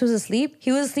told you Luis was asleep?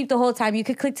 He was asleep the whole time. You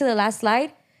could click to the last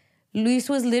slide. Luis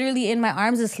was literally in my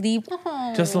arms asleep.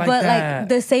 Just like but that. like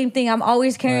the same thing. I'm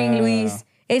always carrying Wow. Luis.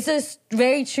 It's just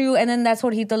very true. And then that's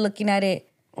Jorgito looking at it.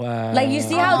 Wow. Like you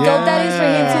see how dope that is for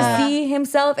him to see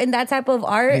himself in that type of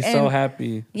art. He's and so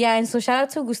happy. yeah, and so shout out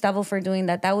to Gustavo for doing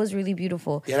that. That was really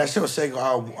beautiful. Yeah, that shit was sick.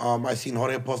 I seen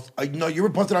Jorge post. No, you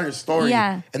reposted on your story.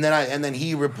 Yeah. And then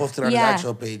he reposted on Yeah. his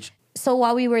actual page. So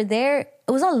while we were there,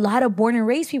 it was a lot of born and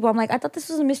raised people. I'm like, I thought this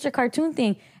was a Mr. Cartoon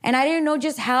thing. And I didn't know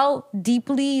just how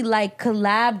deeply like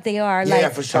collab they are. Yeah,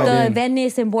 like for sure. the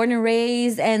Venice and Born and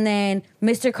Raised and then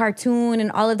Mr. Cartoon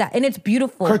and all of that. And it's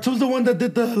beautiful. Cartoon's the one that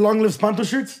did the long live Spanto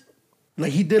shirts.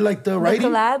 Like he did like the The writing.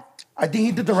 collab. I think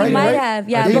he did the He writing. might right? have, I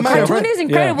yeah. think he But might have, Cartoon right? is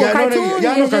incredible. Yeah, no, Cartoon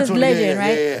yeah, I know is just Cartoon. legend, Yeah,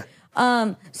 right? yeah,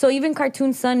 yeah. So even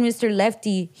Cartoon's son, Mr.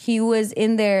 Lefty, he was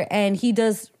in there and he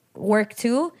does work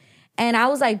too. And I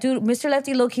was like, dude, Mr.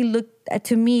 Lefty low-key looked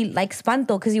to me like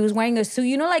Spanto because he was wearing a suit.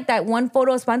 You know, like that one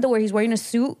photo of Spanto where he's wearing a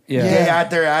suit? Yeah. Yeah, at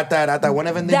that one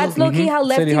event. That's low-key how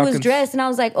Lefty Sadie was Hawkins. dressed. And I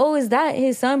was like, oh, is that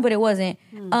his son? But it wasn't.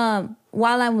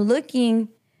 While I'm looking,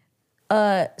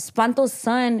 Spanto's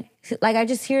son, like I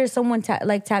just hear someone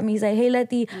tap me. He's like, hey,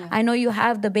 Lefty, I know you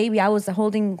have the baby. I was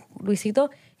holding Luisito.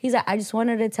 He's like, I just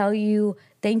wanted to tell you,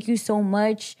 thank you so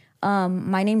much.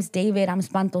 My name's David. I'm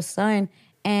Spanto's son.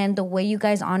 And the way you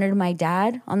guys honored my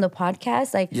dad on the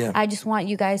podcast, like, Yeah. I just want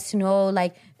you guys to know,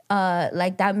 like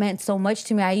that meant so much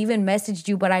to me. I even messaged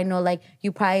you, but I know, like,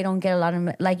 you probably don't get a lot of,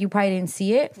 like, you probably didn't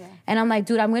see it. Yeah. And I'm like,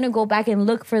 dude, I'm going to go back and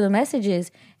look for the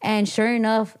messages. And sure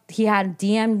enough, he had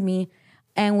DM'd me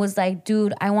and was like,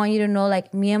 dude, I want you to know,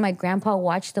 like, me and my grandpa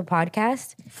watched the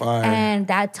podcast. Fire. And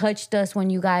that touched us when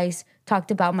you guys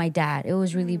talked about my dad. It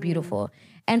was really beautiful.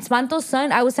 And Spanto's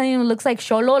son, I was telling you, looks like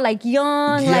Xolo, like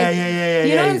young. Yeah, like, yeah.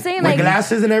 You know what I'm saying? With Like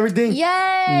glasses and everything.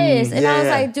 Yes. And I was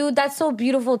yeah. like, dude, that's so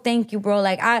beautiful. Thank you, bro.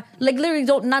 Like, I like literally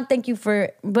don't not thank you for,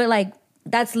 but like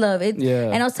that's love.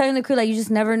 Yeah. And I was telling the crew, like, you just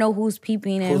never know who's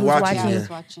peeping and Who's who's watching, watching. yeah. Who's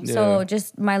watching. So Yeah.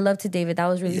 just my love to David. That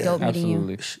was really Yeah, dope meeting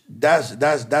Absolutely. you.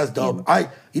 That's dope.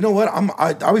 You know what?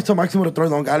 I always tell Maximo to throw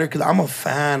his own gallery because I'm a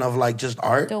fan of like just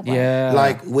art. Dope art. Yeah.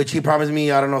 Like, which he promised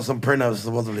me, I don't know, some print ups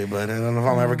supposedly, but I don't know if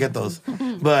I'm ever get those.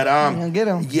 But gonna get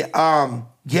 'em.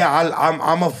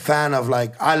 I'm a fan of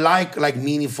I like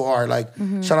meaningful art. Like,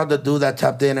 shout out to the dude that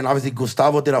tapped in, and obviously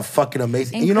Gustavo did a fucking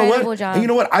amazing. And you know Incredible what? job. And you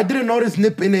know what? I didn't notice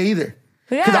Nip in it either.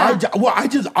 Because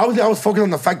Yeah. I was focused on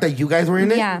the fact that you guys were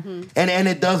in it. Yeah. And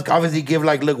it does obviously give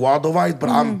like Luke Waldo vibes, but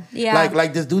I'm Yeah.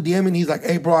 like this dude DMing, he's like,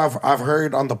 hey bro, I've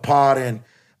heard on the pod and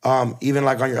even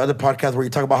like on your other podcast where you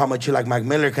talk about how much you like Mac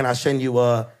Miller, can I send you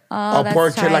a that's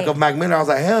portrait like tight. of Mac Miller? I was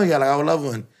like, hell yeah, like I would love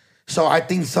one. So I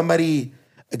think somebody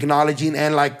acknowledging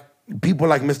and like people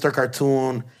like Mr.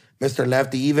 Cartoon, Mr.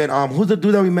 Lefty, even who's the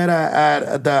dude that we met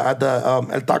at the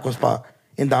El Taco spot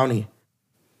in Downey?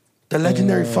 The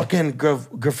legendary fucking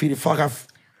graffiti Big Sleeps.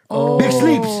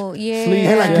 Yeah. Sleeps.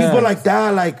 And like Yeah. people like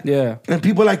that, Yeah. and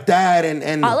people like that,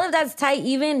 and All of that's tight.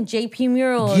 Even JP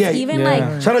murals. Yeah, Even yeah.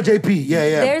 like shout out JP,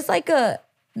 yeah. there's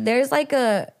like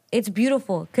a it's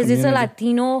beautiful because it's a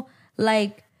Latino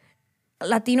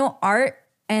Latino art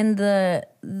and the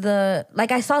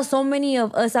like I saw so many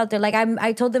of us out there. Like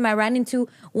I told them I ran into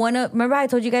remember I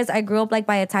told you guys I grew up like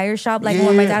by a tire shop, like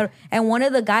when my Yeah. dad, and one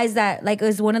of the guys that like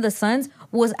is one of the sons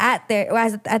was at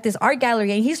this art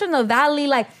gallery, and he's from the valley,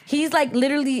 like he's like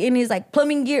literally in his like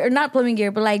plumbing gear, or not plumbing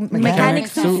gear, but like mechanic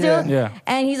suit suit, still. yeah.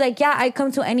 And he's like, yeah, I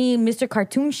come to any Mr.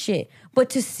 Cartoon shit. But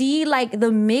to see like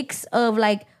the mix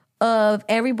of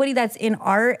everybody that's in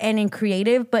art and in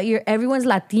creative, but everyone's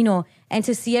Latino, and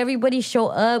to see everybody show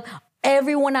up,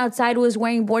 everyone outside was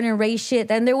wearing born and raised shit.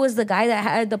 Then there was the guy that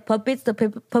had the puppets, the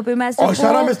puppet master. Oh,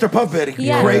 shout out pole. Mr. Puppet,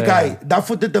 Yeah. great guy. That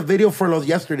foot did the video for Los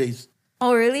Yesterdays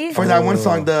Oh, really? for that one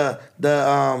song.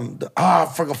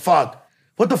 Fuck.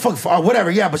 What the fuck? Whatever.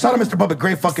 Yeah, but shout out Mr. Puppet,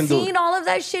 great fucking dude. Seeing all of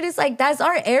that shit is like, that's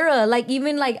our era. Like,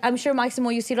 even like, I'm sure Maximo,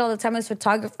 you see it all the time as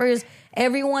photographers,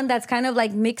 everyone that's kind of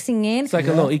like mixing in. It's like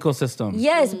a little ecosystem.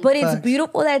 Yes, but it's Facts.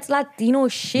 beautiful that it's Latino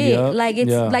shit. Yep, Like,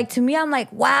 it's yeah. like, to me, I'm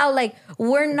like, wow, like,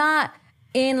 we're not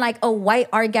in like a white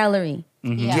art gallery.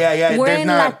 Yeah. We're there's in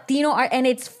not. Latino art, and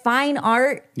it's fine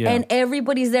art, Yeah. and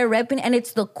everybody's there repping, and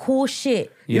it's the cool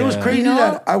shit. You know what's Yeah. crazy? You know?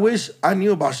 That I wish I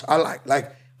knew about.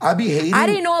 I be hating. I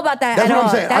didn't know about that That's at what all.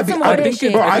 I'm saying. That's some I other think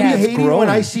shit. bro, I Yeah. be hating when growing.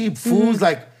 I see foods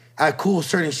like at cool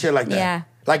certain shit like that. Yeah.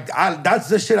 Like that's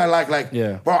the shit I like. Like,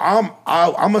 Yeah. bro,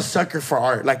 I'm a sucker for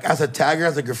art. Like as a tagger,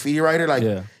 as a graffiti writer. Like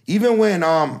Yeah. even when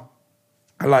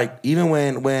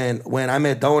when I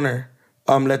met Donor,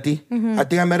 Letty, I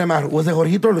think I met him at, was it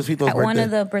Jorgito or Luisito's At birthday? one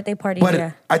of the birthday parties, But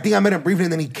yeah. I think I met him briefly,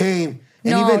 and then he came.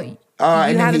 And No, even you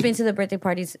and then haven't been to the birthday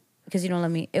parties because you don't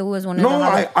let me. It was one of No,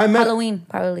 the I met- Halloween,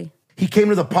 probably. he came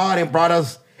to the pod and brought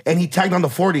us, and he tagged on the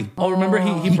 40. Oh, remember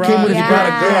he He brought came with Yeah. he brought a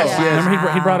girl. Yes, Yes.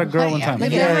 Remember he brought a girl one time. Look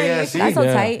at Yeah, her. yeah, see? That's so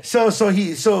Yeah. tight.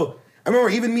 So I remember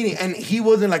even meeting, and he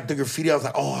wasn't like the graffiti. I was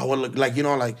like, oh, I would look like, you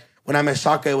know, like when I met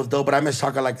Shaka, it was dope. But I met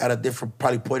Shaka like at a different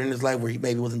probably point in his life where he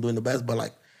maybe wasn't doing the best. But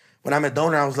like when I met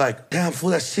Donor, I was like, damn,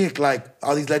 fool, that's sick. Like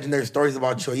all these legendary stories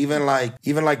about you. Even like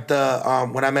the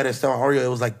when I met Esteban Oreo, it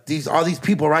was like all these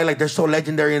people, right? Like they're so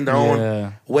legendary in their Yeah.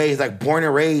 own ways. Like born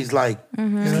and raised, like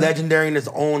he's legendary in his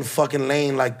own fucking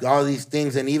lane. Like all these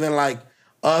things, and even like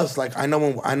us, like I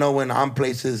know when I'm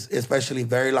places, especially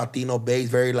very Latino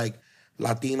based, very like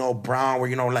Latino brown, where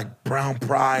you know like brown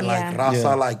pride, like Yeah. raza,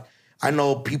 Yeah. like I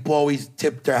know people always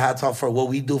tip their hats off for what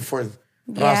we do for raza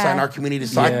Yeah. in our community.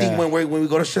 So I Yeah. think when we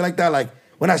go to shit like that, like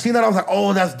when I seen that, I was like,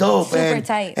 oh, that's dope. Super and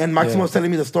tight. and Maximo Yeah. was telling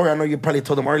me the story. I know you probably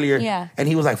told him earlier. Yeah. And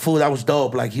he was like, fool, that was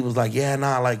dope. Like he was like, yeah,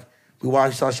 nah, like we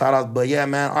watched saw shout outs. But yeah,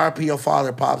 man, RP your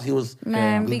father, Pops. He was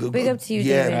Man, big up to you,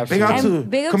 Yeah, David. big up to And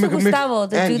big up come to here, come here. Gustavo,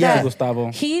 the And dude yeah, that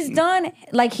Gustavo. he's done.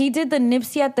 Like he did the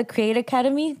Nipsey at the Create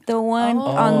Academy, the one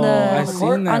on I the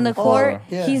seen that on the before. court.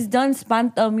 Yeah. He's done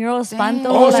mural Spanto.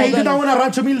 Oh, so he like- did that one at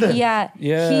Rancho Milde. Yeah,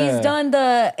 Yeah. He's done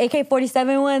the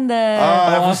AK-47 one, the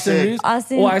that was Austin sick. Reeves?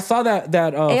 Austin- Well, I saw that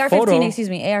AR-15. photo. Excuse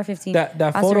me, AR-15. That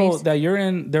Austin photo Reeves. that you're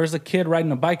in, there's a kid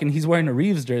riding a bike and he's wearing a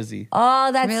Reeves jersey.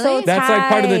 Oh, that's so Really? That's like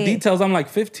part of the tight. details. I'm like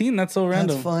 15. That's so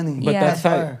random. funny. But Yeah. that's That's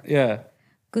tight. fire. Yeah.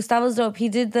 Gustavo's dope. He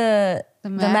did the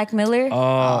Mac? Mac Miller.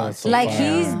 Oh, that's so like fire.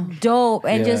 he's dope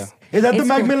and Yeah. just. Is that the it's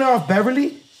Mac cool. Miller off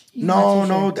Beverly?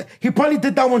 No. He probably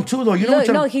did that one too, though. You know Look,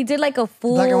 what no, I'm he did like a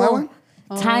full Black and white one?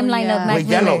 timeline yeah. of Mac With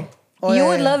Miller. yellow. Oh, You yeah,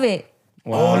 would yeah. love it.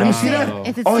 Oh, let me see that.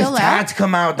 Is it Oh, his still out? tats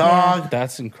come out, dog.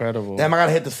 That's incredible. Damn, I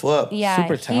gotta hit this foot up. Yeah,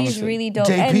 Super he's talented. really dope.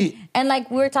 JP. And like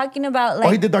we were talking about, Oh, he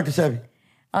like, did Dr. Sebi.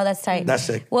 oh, that's tight. That's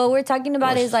sick. What we're talking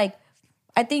about Nice. is like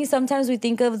I think sometimes we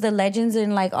think of the legends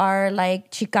in like our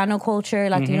like Chicano culture,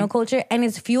 Latino culture, and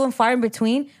it's few and far in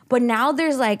between. But now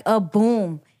there's like a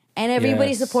boom. And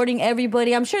everybody's Yes. supporting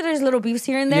everybody. I'm sure there's little beefs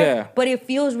here and there, Yeah. but it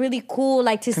feels really cool,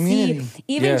 like to Community. see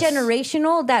even Yes.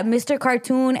 generational that Mr.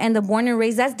 Cartoon and the Born and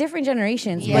Raised. That's different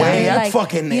generations. Yeah. but Way, it's that's like,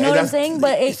 fucking- you know what I'm that's saying?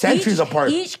 But centuries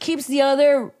apart. Each keeps the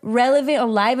other relevant,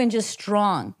 alive, and just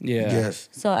strong. Yeah. Yes.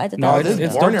 So I thought No, that Oh, was this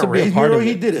it's Born dope and to be a Raised part mural of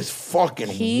he it. did is fucking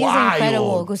he's wild.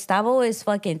 incredible. Gustavo is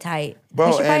fucking tight. Bro,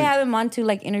 we should probably and- have him on to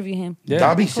like interview him. Yeah.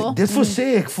 That'd be Cool. this was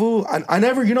sick, fool. I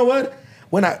never, you know what?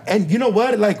 And you know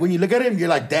what? Like when you look at him, you're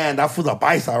like, damn, that fool's a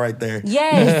paisa right there.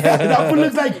 Yes. That fool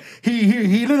looks like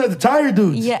he looks like the tire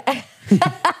dudes. yeah.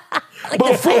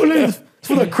 But fool is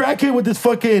for the crackhead with this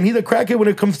fucking. He's a crackhead when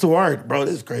it comes to art, bro.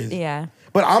 This is crazy. Yeah.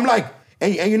 But I'm like,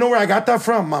 and you know where I got that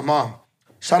from? My mom.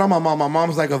 Shout out my mom. My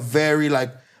mom's like a very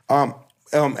like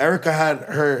Erica had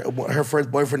her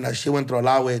first boyfriend that she went through a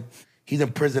lot with. He's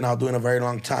in prison now doing a very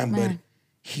long time, but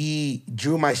he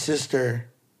drew my sister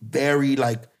very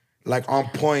like on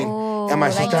point. and my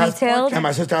like sister has detailed? and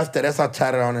my sister has Teresa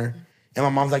tatted on her. And my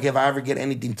mom's like, if I ever get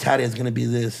anything tatted, it's gonna be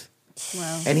this.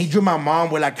 Wow. And he drew my mom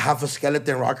with like half a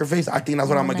skeleton rocker face. I think that's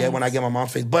what I'm gonna get when I get my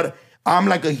mom's face. But I'm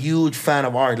like a huge fan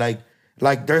of art.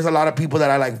 Like there's a lot of people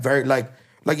that I like very like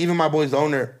even my boy's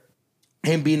owner,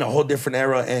 him being a whole different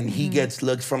era, and he gets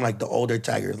looks from like the older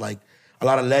taggers, like a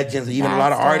lot of legends, even a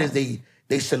lot of That's artists.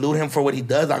 They salute him for what he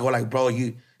does. I go like, bro,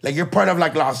 you're part of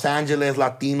like Los Angeles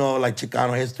Latino like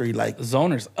Chicano history. Like,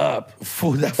 Zoner's up.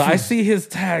 fool, that But I fool- see his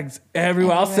tags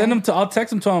everywhere. I'll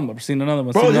text him to him. I've seen another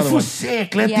one. bro, seen this another was one.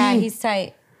 sick. Letty. Yeah, he's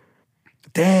tight.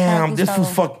 Damn, this was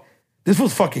Gustavo. this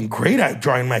was fucking great at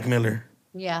drawing Mac Miller.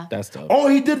 Yeah. That's dope. Oh,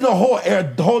 he did the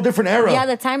whole different era. Yeah,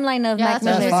 the timeline of Yeah, Mac that's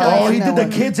what Miller. I fine. Oh, he that did the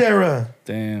one. kids era.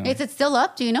 Damn. Is it still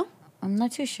up? Do you know? I'm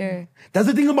not too sure. That's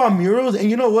the thing about murals.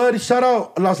 And you know what? Shout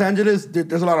out Los Angeles.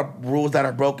 There's a lot of rules that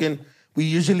are broken. We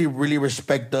usually really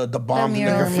respect the bombs and the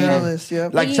mural. graffiti. Muralists,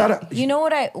 yep. Like, you, shout out. you know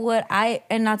what I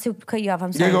and not to cut you off,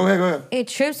 I'm sorry. Yeah, go ahead. It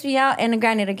trips me out, and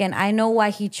granted, again, I know why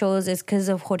he chose is because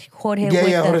of Jorge.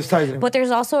 Yeah, Jorge's ties. But there's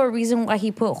also a reason why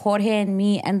he put Jorge and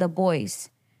me and the boys.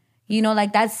 You know,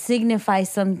 like that signifies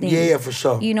something. Yeah, for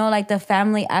sure. You know, like the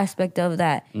family aspect of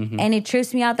that, and it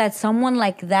trips me out that someone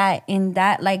like that in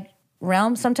that like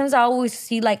realm. Sometimes I always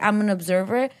see like I'm an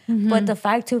observer, but the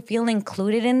fact to feel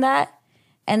included in that.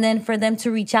 And then for them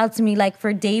to reach out to me, like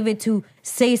for David to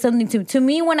say something to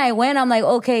me when I went, I'm like,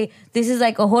 okay, this is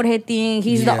like a Jorge thing.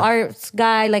 He's the Yeah. arts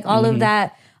guy, like all of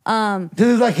that. This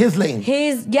is like his lane.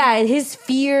 His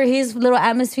fear, his little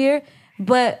atmosphere.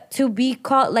 But to be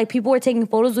caught, like people were taking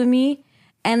photos with me.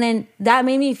 And then that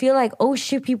made me feel like, oh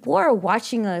shit, people are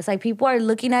watching us. Like people are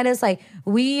looking at us like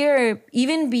we are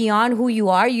even beyond who you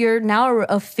are. You're now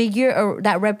a figure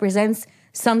that represents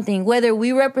something. Whether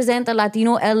we represent the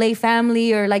Latino LA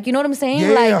family or like, you know what I'm saying? Yeah,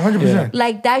 like, yeah, 100%.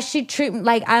 Like that shit trip.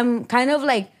 Like I'm kind of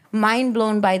like mind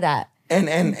blown by that. And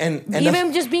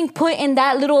Even just being put in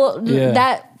that little Yeah.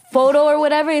 that photo or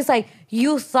whatever, it's like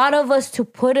you thought of us to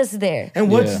put us there.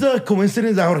 and what's Yeah. the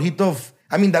coincidence that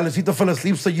that Luisito fell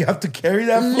asleep, so you have to carry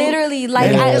that fool? Literally,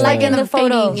 like Yeah. like in the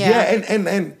photo. painting,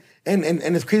 Yeah,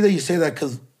 and it's crazy that you say that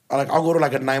because like I'll go to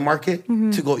like a night market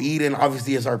to go eat, and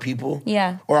obviously it's our people.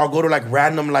 Yeah. Or I'll go to like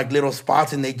random like little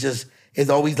spots, and it's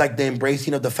always like the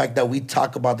embracing of the fact that we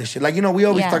talk about this shit. Like we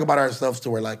always Yeah. talk about ourselves to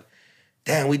where like,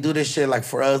 damn, we do this shit like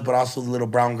for us, but also the little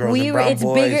brown girls and brown It's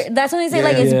boys. bigger. That's when they say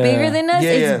like Yeah. it's Yeah. bigger than us.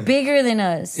 Yeah, It's yeah. bigger than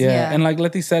us. Yeah. Yeah. And like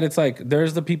Letty said, it's like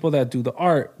there's the people that do the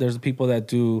art, there's the people that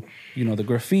do, the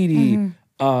graffiti,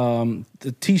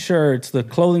 the t-shirts, the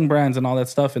clothing brands and all that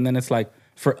stuff. And then it's like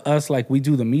for us, like we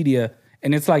do the media.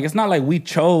 And it's like, it's not like we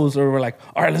chose or we're like,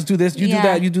 all right, let's do this, you do Yeah.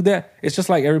 that, you do that. It's just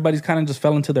like everybody's kind of just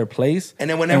fell into their place. And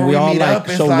then whenever we all meet like up,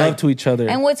 it's show like- love to each other.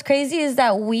 And what's crazy is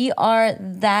that we are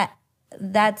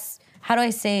that's how do I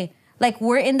say? Like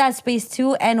we're in that space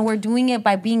too, and we're doing it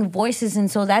by being voices, and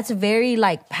so that's very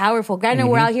like powerful. Granted,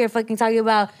 we're out here fucking talking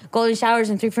about golden showers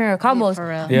and 3-finger combos, for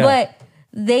real. Yeah. but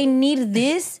they need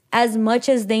this as much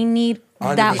as they need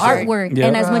that 100%. artwork, Yeah.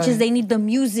 and as much Right. as they need the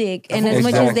music, and as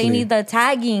much as Exactly. they need the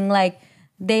tagging. Like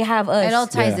they have us. It all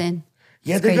ties Yeah. in.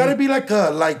 Yeah, there gotta be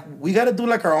we gotta do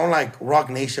like our own like Rock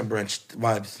Nation brunch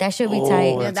vibes. That should be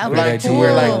tight. Yeah, that's that a would great be Like to cool.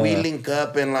 where like we link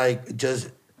up and like just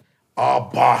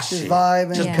all boss Just shit. vibe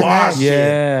and just Yeah. boss shit.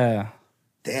 yeah.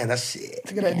 Damn, that's shit.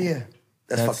 It's a good idea.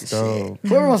 That's That's fucking dope. sick.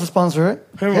 Whoever wants to sponsor it,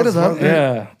 Whoever hit us wants up. to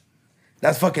Yeah.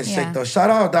 That's fucking sick Yeah. though. Shout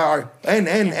out that art.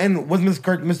 And was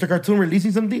Mr. Cartoon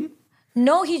releasing something?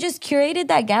 No, he just curated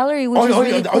that gallery, which Oh, is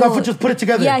really cool. that fool just put it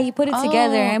together. Yeah, he put it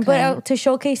together and put okay. out to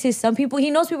showcase his some people. He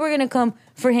knows people are gonna come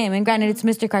for him, and granted, it's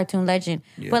Mr. Cartoon Legend.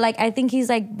 But like, I think he's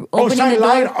like Oh, opening shine the door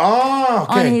light. Oh,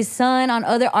 okay. on his son, on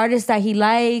other artists that he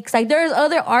likes. Like, there's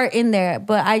other art in there,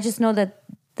 but I just know that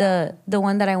the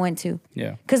one that I went to.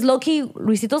 Yeah. Because low-key,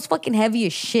 Luisito's fucking heavy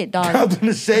as shit, dog. I was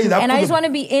gonna say that. And I fool- just want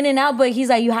to be in and out, but he's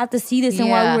like, you have to see this. And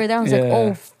while Yeah. we were there, I was like, Yeah.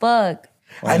 oh fuck,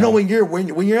 I know when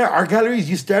you're at art galleries,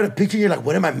 you stare at a picture, you're like,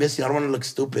 what am I missing? I don't want to look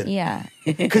stupid. yeah.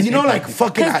 Because you know, like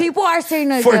fucking Because people are saying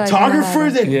like,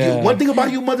 photographers and Yeah. one thing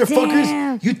about you motherfuckers,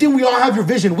 Damn. you think we all have your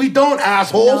vision. We don't,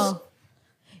 assholes.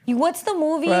 No. What's the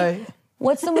movie? Right.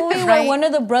 What's the movie where Right. one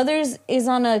of the brothers is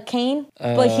on a cane,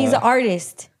 but he's an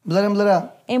artist? Blood in, blood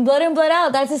out. In Blood in, Blood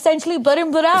Out. That's essentially Blood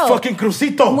in, Blood Out. Fucking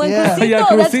Crucito. When Yeah. Crucito, Yeah,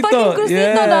 that's Crucito, fucking Crucito,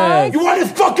 yeah. dog. You want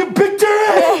his fucking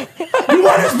picture? You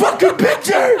want his fucking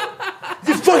picture?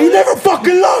 He never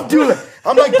fucking loved you.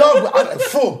 I'm like, dog,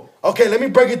 fool. Okay, let me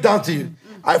break it down to you.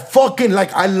 I fucking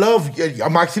I love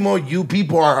Maximo. You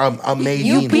people are amazing.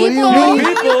 You people.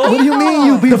 What do you mean,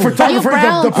 you The people? photographers,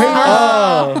 brown? the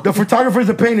painters, the photographers,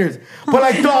 the painters. But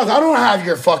like, dog, I don't have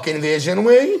your fucking vision,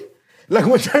 way. Like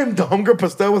one time, the homegirl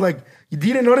Pastel was like, "You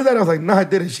didn't notice that?" I was like, "No, I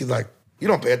didn't." She's like, "You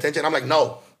don't pay attention." I'm like,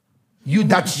 "No, you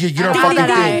don't fucking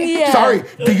that think." Yeah. Sorry,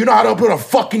 do you know how to upload a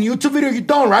fucking YouTube video? You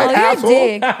don't, right, Oh, you're a asshole?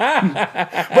 dick.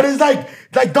 But it's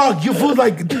like, dog, you feel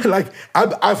like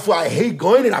I hate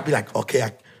going, and I'd be like, okay,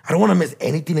 I don't want to miss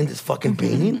anything in this fucking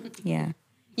painting. Yeah.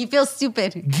 You feel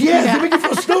stupid. Yes, you make you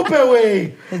feel stupid,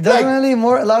 way. It's definitely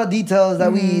a lot of details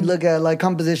that we look at, like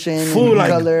composition, Fool,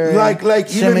 color, like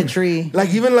symmetry.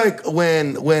 Even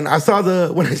when I saw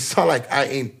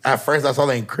at first I saw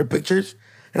the encrypt pictures,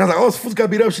 and I was like, oh, this fool's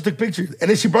got beat up. She took pictures, and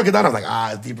then she broke it down. I was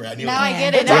like, it's deeper. I knew. Now it. I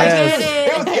get it. Now I Yes.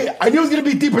 get it. I knew it was gonna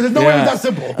be deeper. There's no way it was that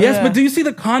simple. Yes, but do you see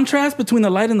the contrast between the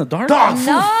light and the dark? Dog, fool,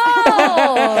 No.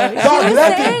 Dog, She was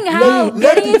let the- saying how let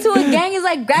getting the- into a gang is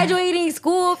like graduating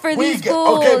school for these get-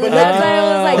 schools. okay, but That's let- why it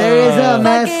was like, There is a fucking-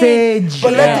 message.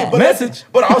 But Letty, Message.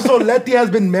 But also, Letty has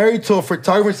been married to a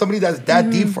photographer, somebody that's that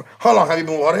deep. For, how long have you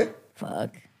been with it? Fuck.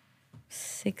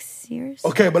 6 years?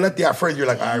 Okay, but Letty, at first you're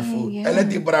like, all right, fool. And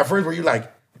Letty, but at first were you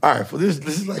like, all right, fool, this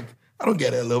is like, I don't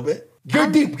get it a little bit.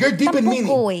 You're deep in meaning.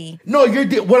 Tampoco. No, you're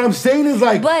deep. What I'm saying is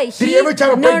like, But did he ever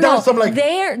try to break down some like,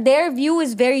 their view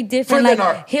is very different. Friend Like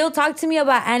and art. he'll talk to me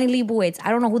about Annie Leibovitz. I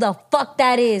don't know who the fuck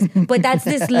that is, but that's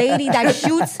this lady that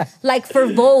shoots like for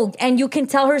Vogue, and you can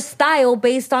tell her style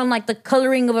based on like the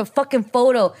coloring of a fucking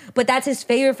photo. But that's his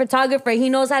favorite photographer. He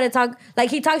knows how to talk.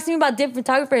 Like he talks to me about different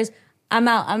photographers. I'm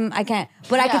out. I can't.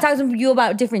 But I can talk to you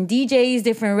about different DJs,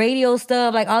 different radio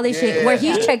stuff, like all this shit. Where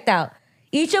he's checked out.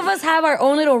 Each of us have our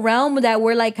own little realm that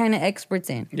we're like kind of experts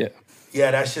in. Yeah.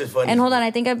 yeah, that shit's funny. And hold on, I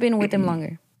think I've been with him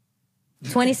longer.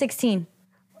 2016.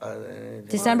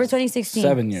 December 2016.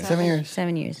 7 years. 7 years.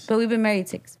 7 years. But we've been married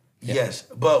 6. Yes,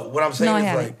 but what I'm saying No, I is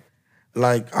haven't.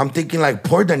 like I'm thinking like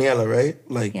poor Daniela, right?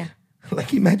 Like, Yeah.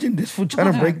 like imagine this fool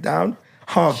trying to break down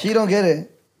how She don't get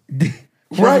it.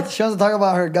 right. She wants to talk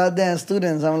about her goddamn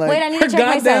students. I'm like, Wait, I need to check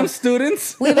Goddamn myself.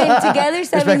 students. We've been together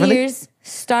 7 Respectfully. years,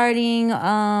 starting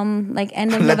like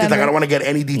end of Letty's November. like, I don't want to get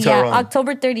any detail Yeah, wrong.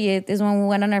 October 30th is when we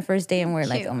went on our first date, and we're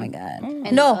like, oh my god.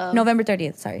 No, November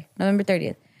 30th. Sorry, November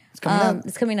 30th. It's coming up.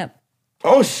 It's coming up.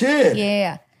 Oh shit.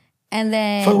 Yeah. And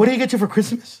then So what did he get you for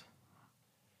Christmas?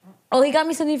 oh, he got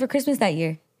me something for Christmas that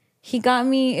year. He got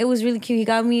me. It was really cute. He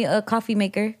got me a coffee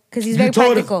maker because he's very You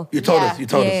told practical. us. You told Yeah. us. You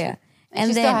told us. Yeah. And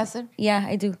she still has it? Yeah,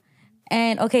 I do.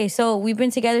 And okay, so we've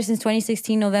been together since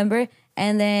 2016 November,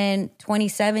 and then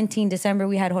 2017 December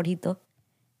we had Jorgito,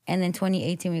 and then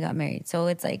 2018 we got married. So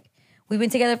it's like we've been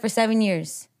together for 7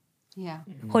 years. Yeah.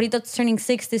 Jorgito's turning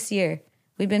 6 this year.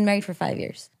 We've been married for 5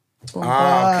 years. Boom.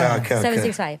 Okay.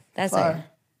 765. That's Fire. it.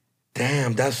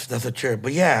 Damn, that's a trip.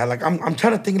 But yeah, like I'm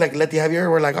trying to think like Letty, have you ever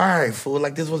were like, all right, fool,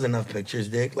 like this was enough pictures,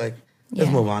 dick. Like, let's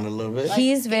Yeah. move on a little bit.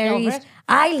 He's very. over it?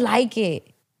 I like it.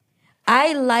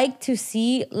 I like to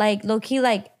see like low key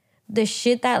like the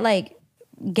shit that like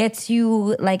gets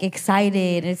you like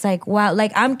excited. It's like wow,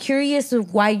 like I'm curious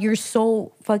of why you're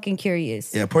so fucking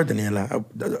curious. Yeah, poor Daniela.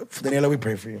 Daniela, we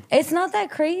pray for you. It's not that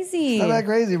crazy. not that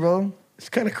crazy, bro. It's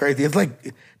kind of crazy. It's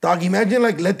like, dog, imagine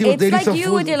like Letty was It's dating like some you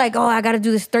fool. and you're like, oh, I gotta do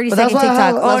this 30 But second that's why I TikTok.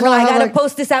 have- Oh that's no, why I I have, gotta like-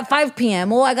 post this at 5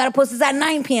 p.m. Oh, I gotta post this at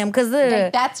 9 p.m. Because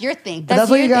Like, that's your thing. But that's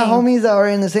why your you got thing. homies that are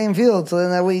in the same field, so then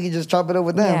that way you can just chop it up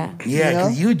with them. Yeah. Yeah,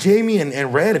 because you, Jamie,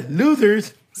 and Red,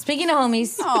 losers. Speaking of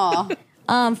homies, Aw.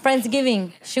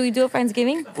 Friendsgiving. Should we do a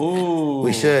Friendsgiving? Ooh.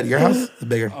 We should. Your house is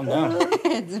bigger. I'm down.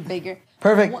 It's bigger.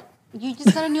 Perfect. You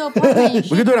just got a new apartment. You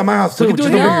We could do it at my house too. We could do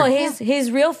just it over No, here. his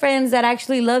real friends that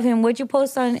actually love him. What'd you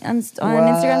post on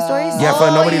Instagram stories? Yeah,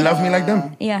 but nobody yeah. loves me like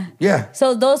them. Yeah. Yeah.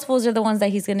 So those fools are the ones that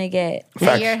he's gonna get.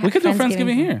 Facts. you're- We could do Friendsgiving.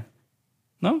 Friendsgiving here.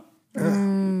 No?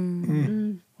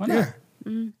 Why not?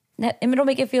 It'll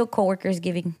make it feel coworkers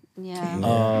giving. Yeah.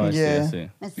 Oh, I see, I Yeah. see.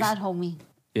 It's not homey.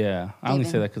 Yeah, I only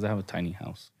say David. that because I have a tiny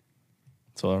house.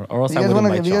 So, or else You I guys would wanna?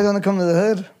 invite If you guys y'all. wanna come to the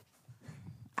hood?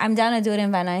 I'm down to do it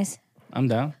in Van Nuys. I'm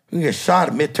down. We can get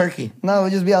shot mid turkey. No, we'll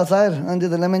just be outside under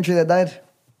the lemon tree that died.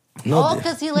 Oh,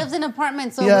 because he lives in an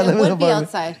apartment, so Yeah, I it live in would an be apartment.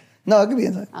 outside. No, it could be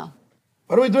inside.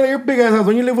 What do we do at your big ass house?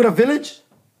 When you live with a village?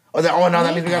 Oh, that, no,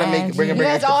 that means we gotta bring You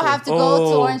guys extra all food. have to go to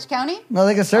Oh. Orange County? No,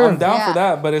 they can serve. I'm down Yeah. for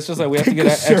that, but it's just like we have to get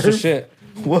Take a extra serve. shit.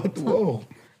 What? Whoa.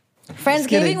 Friendsgiving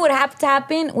kidding. would have to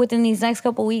happen within these next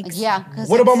couple weeks. Yeah. 'Cause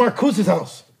What about it's- Marcuse's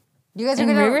house? You guys are In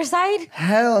gonna Riverside?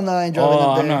 Hell no, I ain't driving Oh,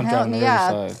 up I'm there. not driving to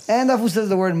yeah. Riverside. And that fool says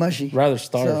the word mushy. Rather So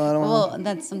starve. I don't want. Well,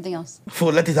 that's something else.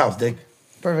 Fool, let his house, Dick.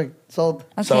 Perfect. Sold.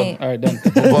 Okay. All right, done.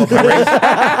 Well,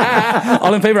 I,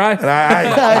 All in favor, aye.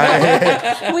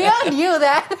 We all knew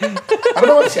that. I don't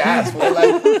know what she asked for. Like,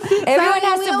 Everyone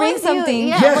has We to bring always knew. something.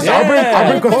 Yeah. yes,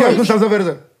 I'll bring costillas con salsa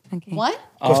verde. What?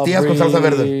 Costillas con salsa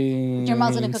verde. Your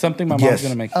mom's gonna cook Something my mom's Yes.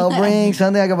 gonna make. I'll bring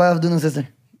something I can buy off Duna's sister.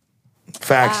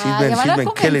 Facts. She's been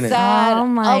killing it. Oh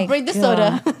my I'll bring the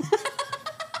soda.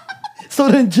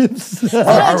 Soda and chips.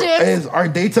 Chips. Are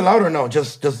dates allowed or no?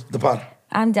 Just the pot.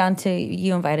 I'm down to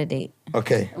you invite a date.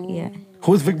 Okay. Yeah.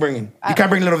 Who's Vic bringing? You can't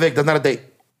bring little Vic. That's not a date.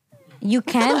 You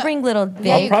can bring little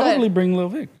Yeah, Vic. you Probably could. bring Lil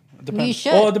Vic. It depends. You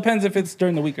should. Well, it depends if it's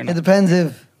during the week or It not. depends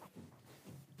if.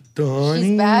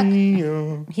 She's back.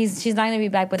 She's not gonna be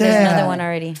back, but there's Damn. another one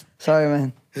already. Sorry,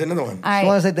 man. There's another one. All I right.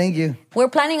 want to say thank you. We're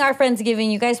planning our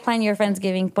Friendsgiving. You guys plan your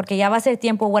Friendsgiving. Porque ya va a ser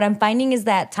tiempo. What I'm finding is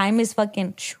that time is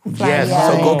fucking flying.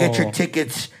 Yes. So go get your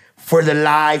tickets for the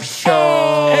live show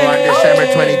on December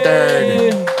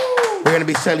 23rd. We're gonna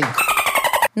be selling.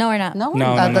 No, we're not. No.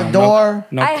 No, At no, the no, door.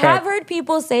 No, I crack. have heard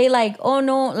people say like, oh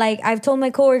no, like I've told my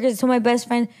coworkers, to my best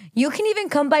friend, you can even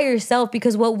come by yourself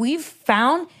because what we've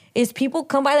found is people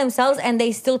come by themselves and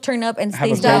they still turn up and Have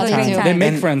they a still have a great great time. time.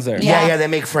 They make friends there. Yeah, they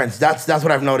make friends. That's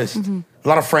what I've noticed. A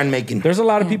lot of friend making. There's a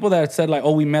lot of people that said like,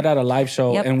 oh, we met at a live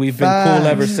show Yep. and we've been cool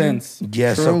ever since.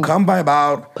 Yeah, so True. come by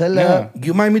about. Pull Yeah. up.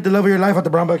 You might meet the love of your life at the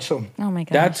Brown Bag Show. Oh my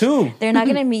god. That too. They're not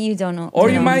gonna meet you, don't know. Or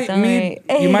don't you know, might don't meet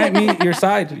worry. you might meet your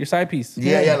side piece.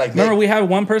 Yeah, like Remember Vic. we had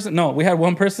one person. No, we had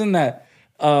one person that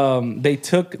they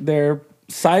took their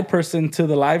side person to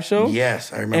the live show.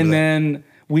 Yes, I remember And that. then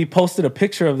we posted a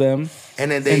picture of them. And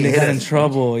then they And they hit got in us.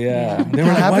 trouble. Yeah. They were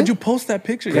like, happened? "Why'd you post that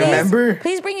picture?" Please- Remember?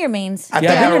 Please bring your mains. At Yeah,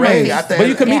 the bring El your Rey, mains. at the- But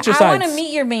you can Yeah, meet your I sides. want to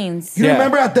meet your mains. You Yeah.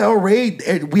 remember at the El Rey,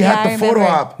 we Yeah, had I the photo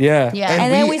remember. op. Yeah. Yeah.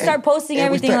 And then we start posting and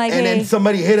we everything like, and hey. then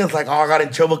somebody hit us like, oh, I got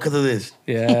in trouble because of this.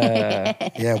 Yeah.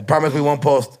 Yeah, promise we won't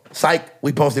post. Psych,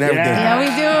 we posting everything. Yeah, we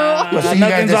do. We'll see you guys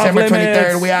Nothing's off December limits.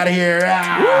 23rd. We out of here.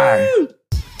 Ah.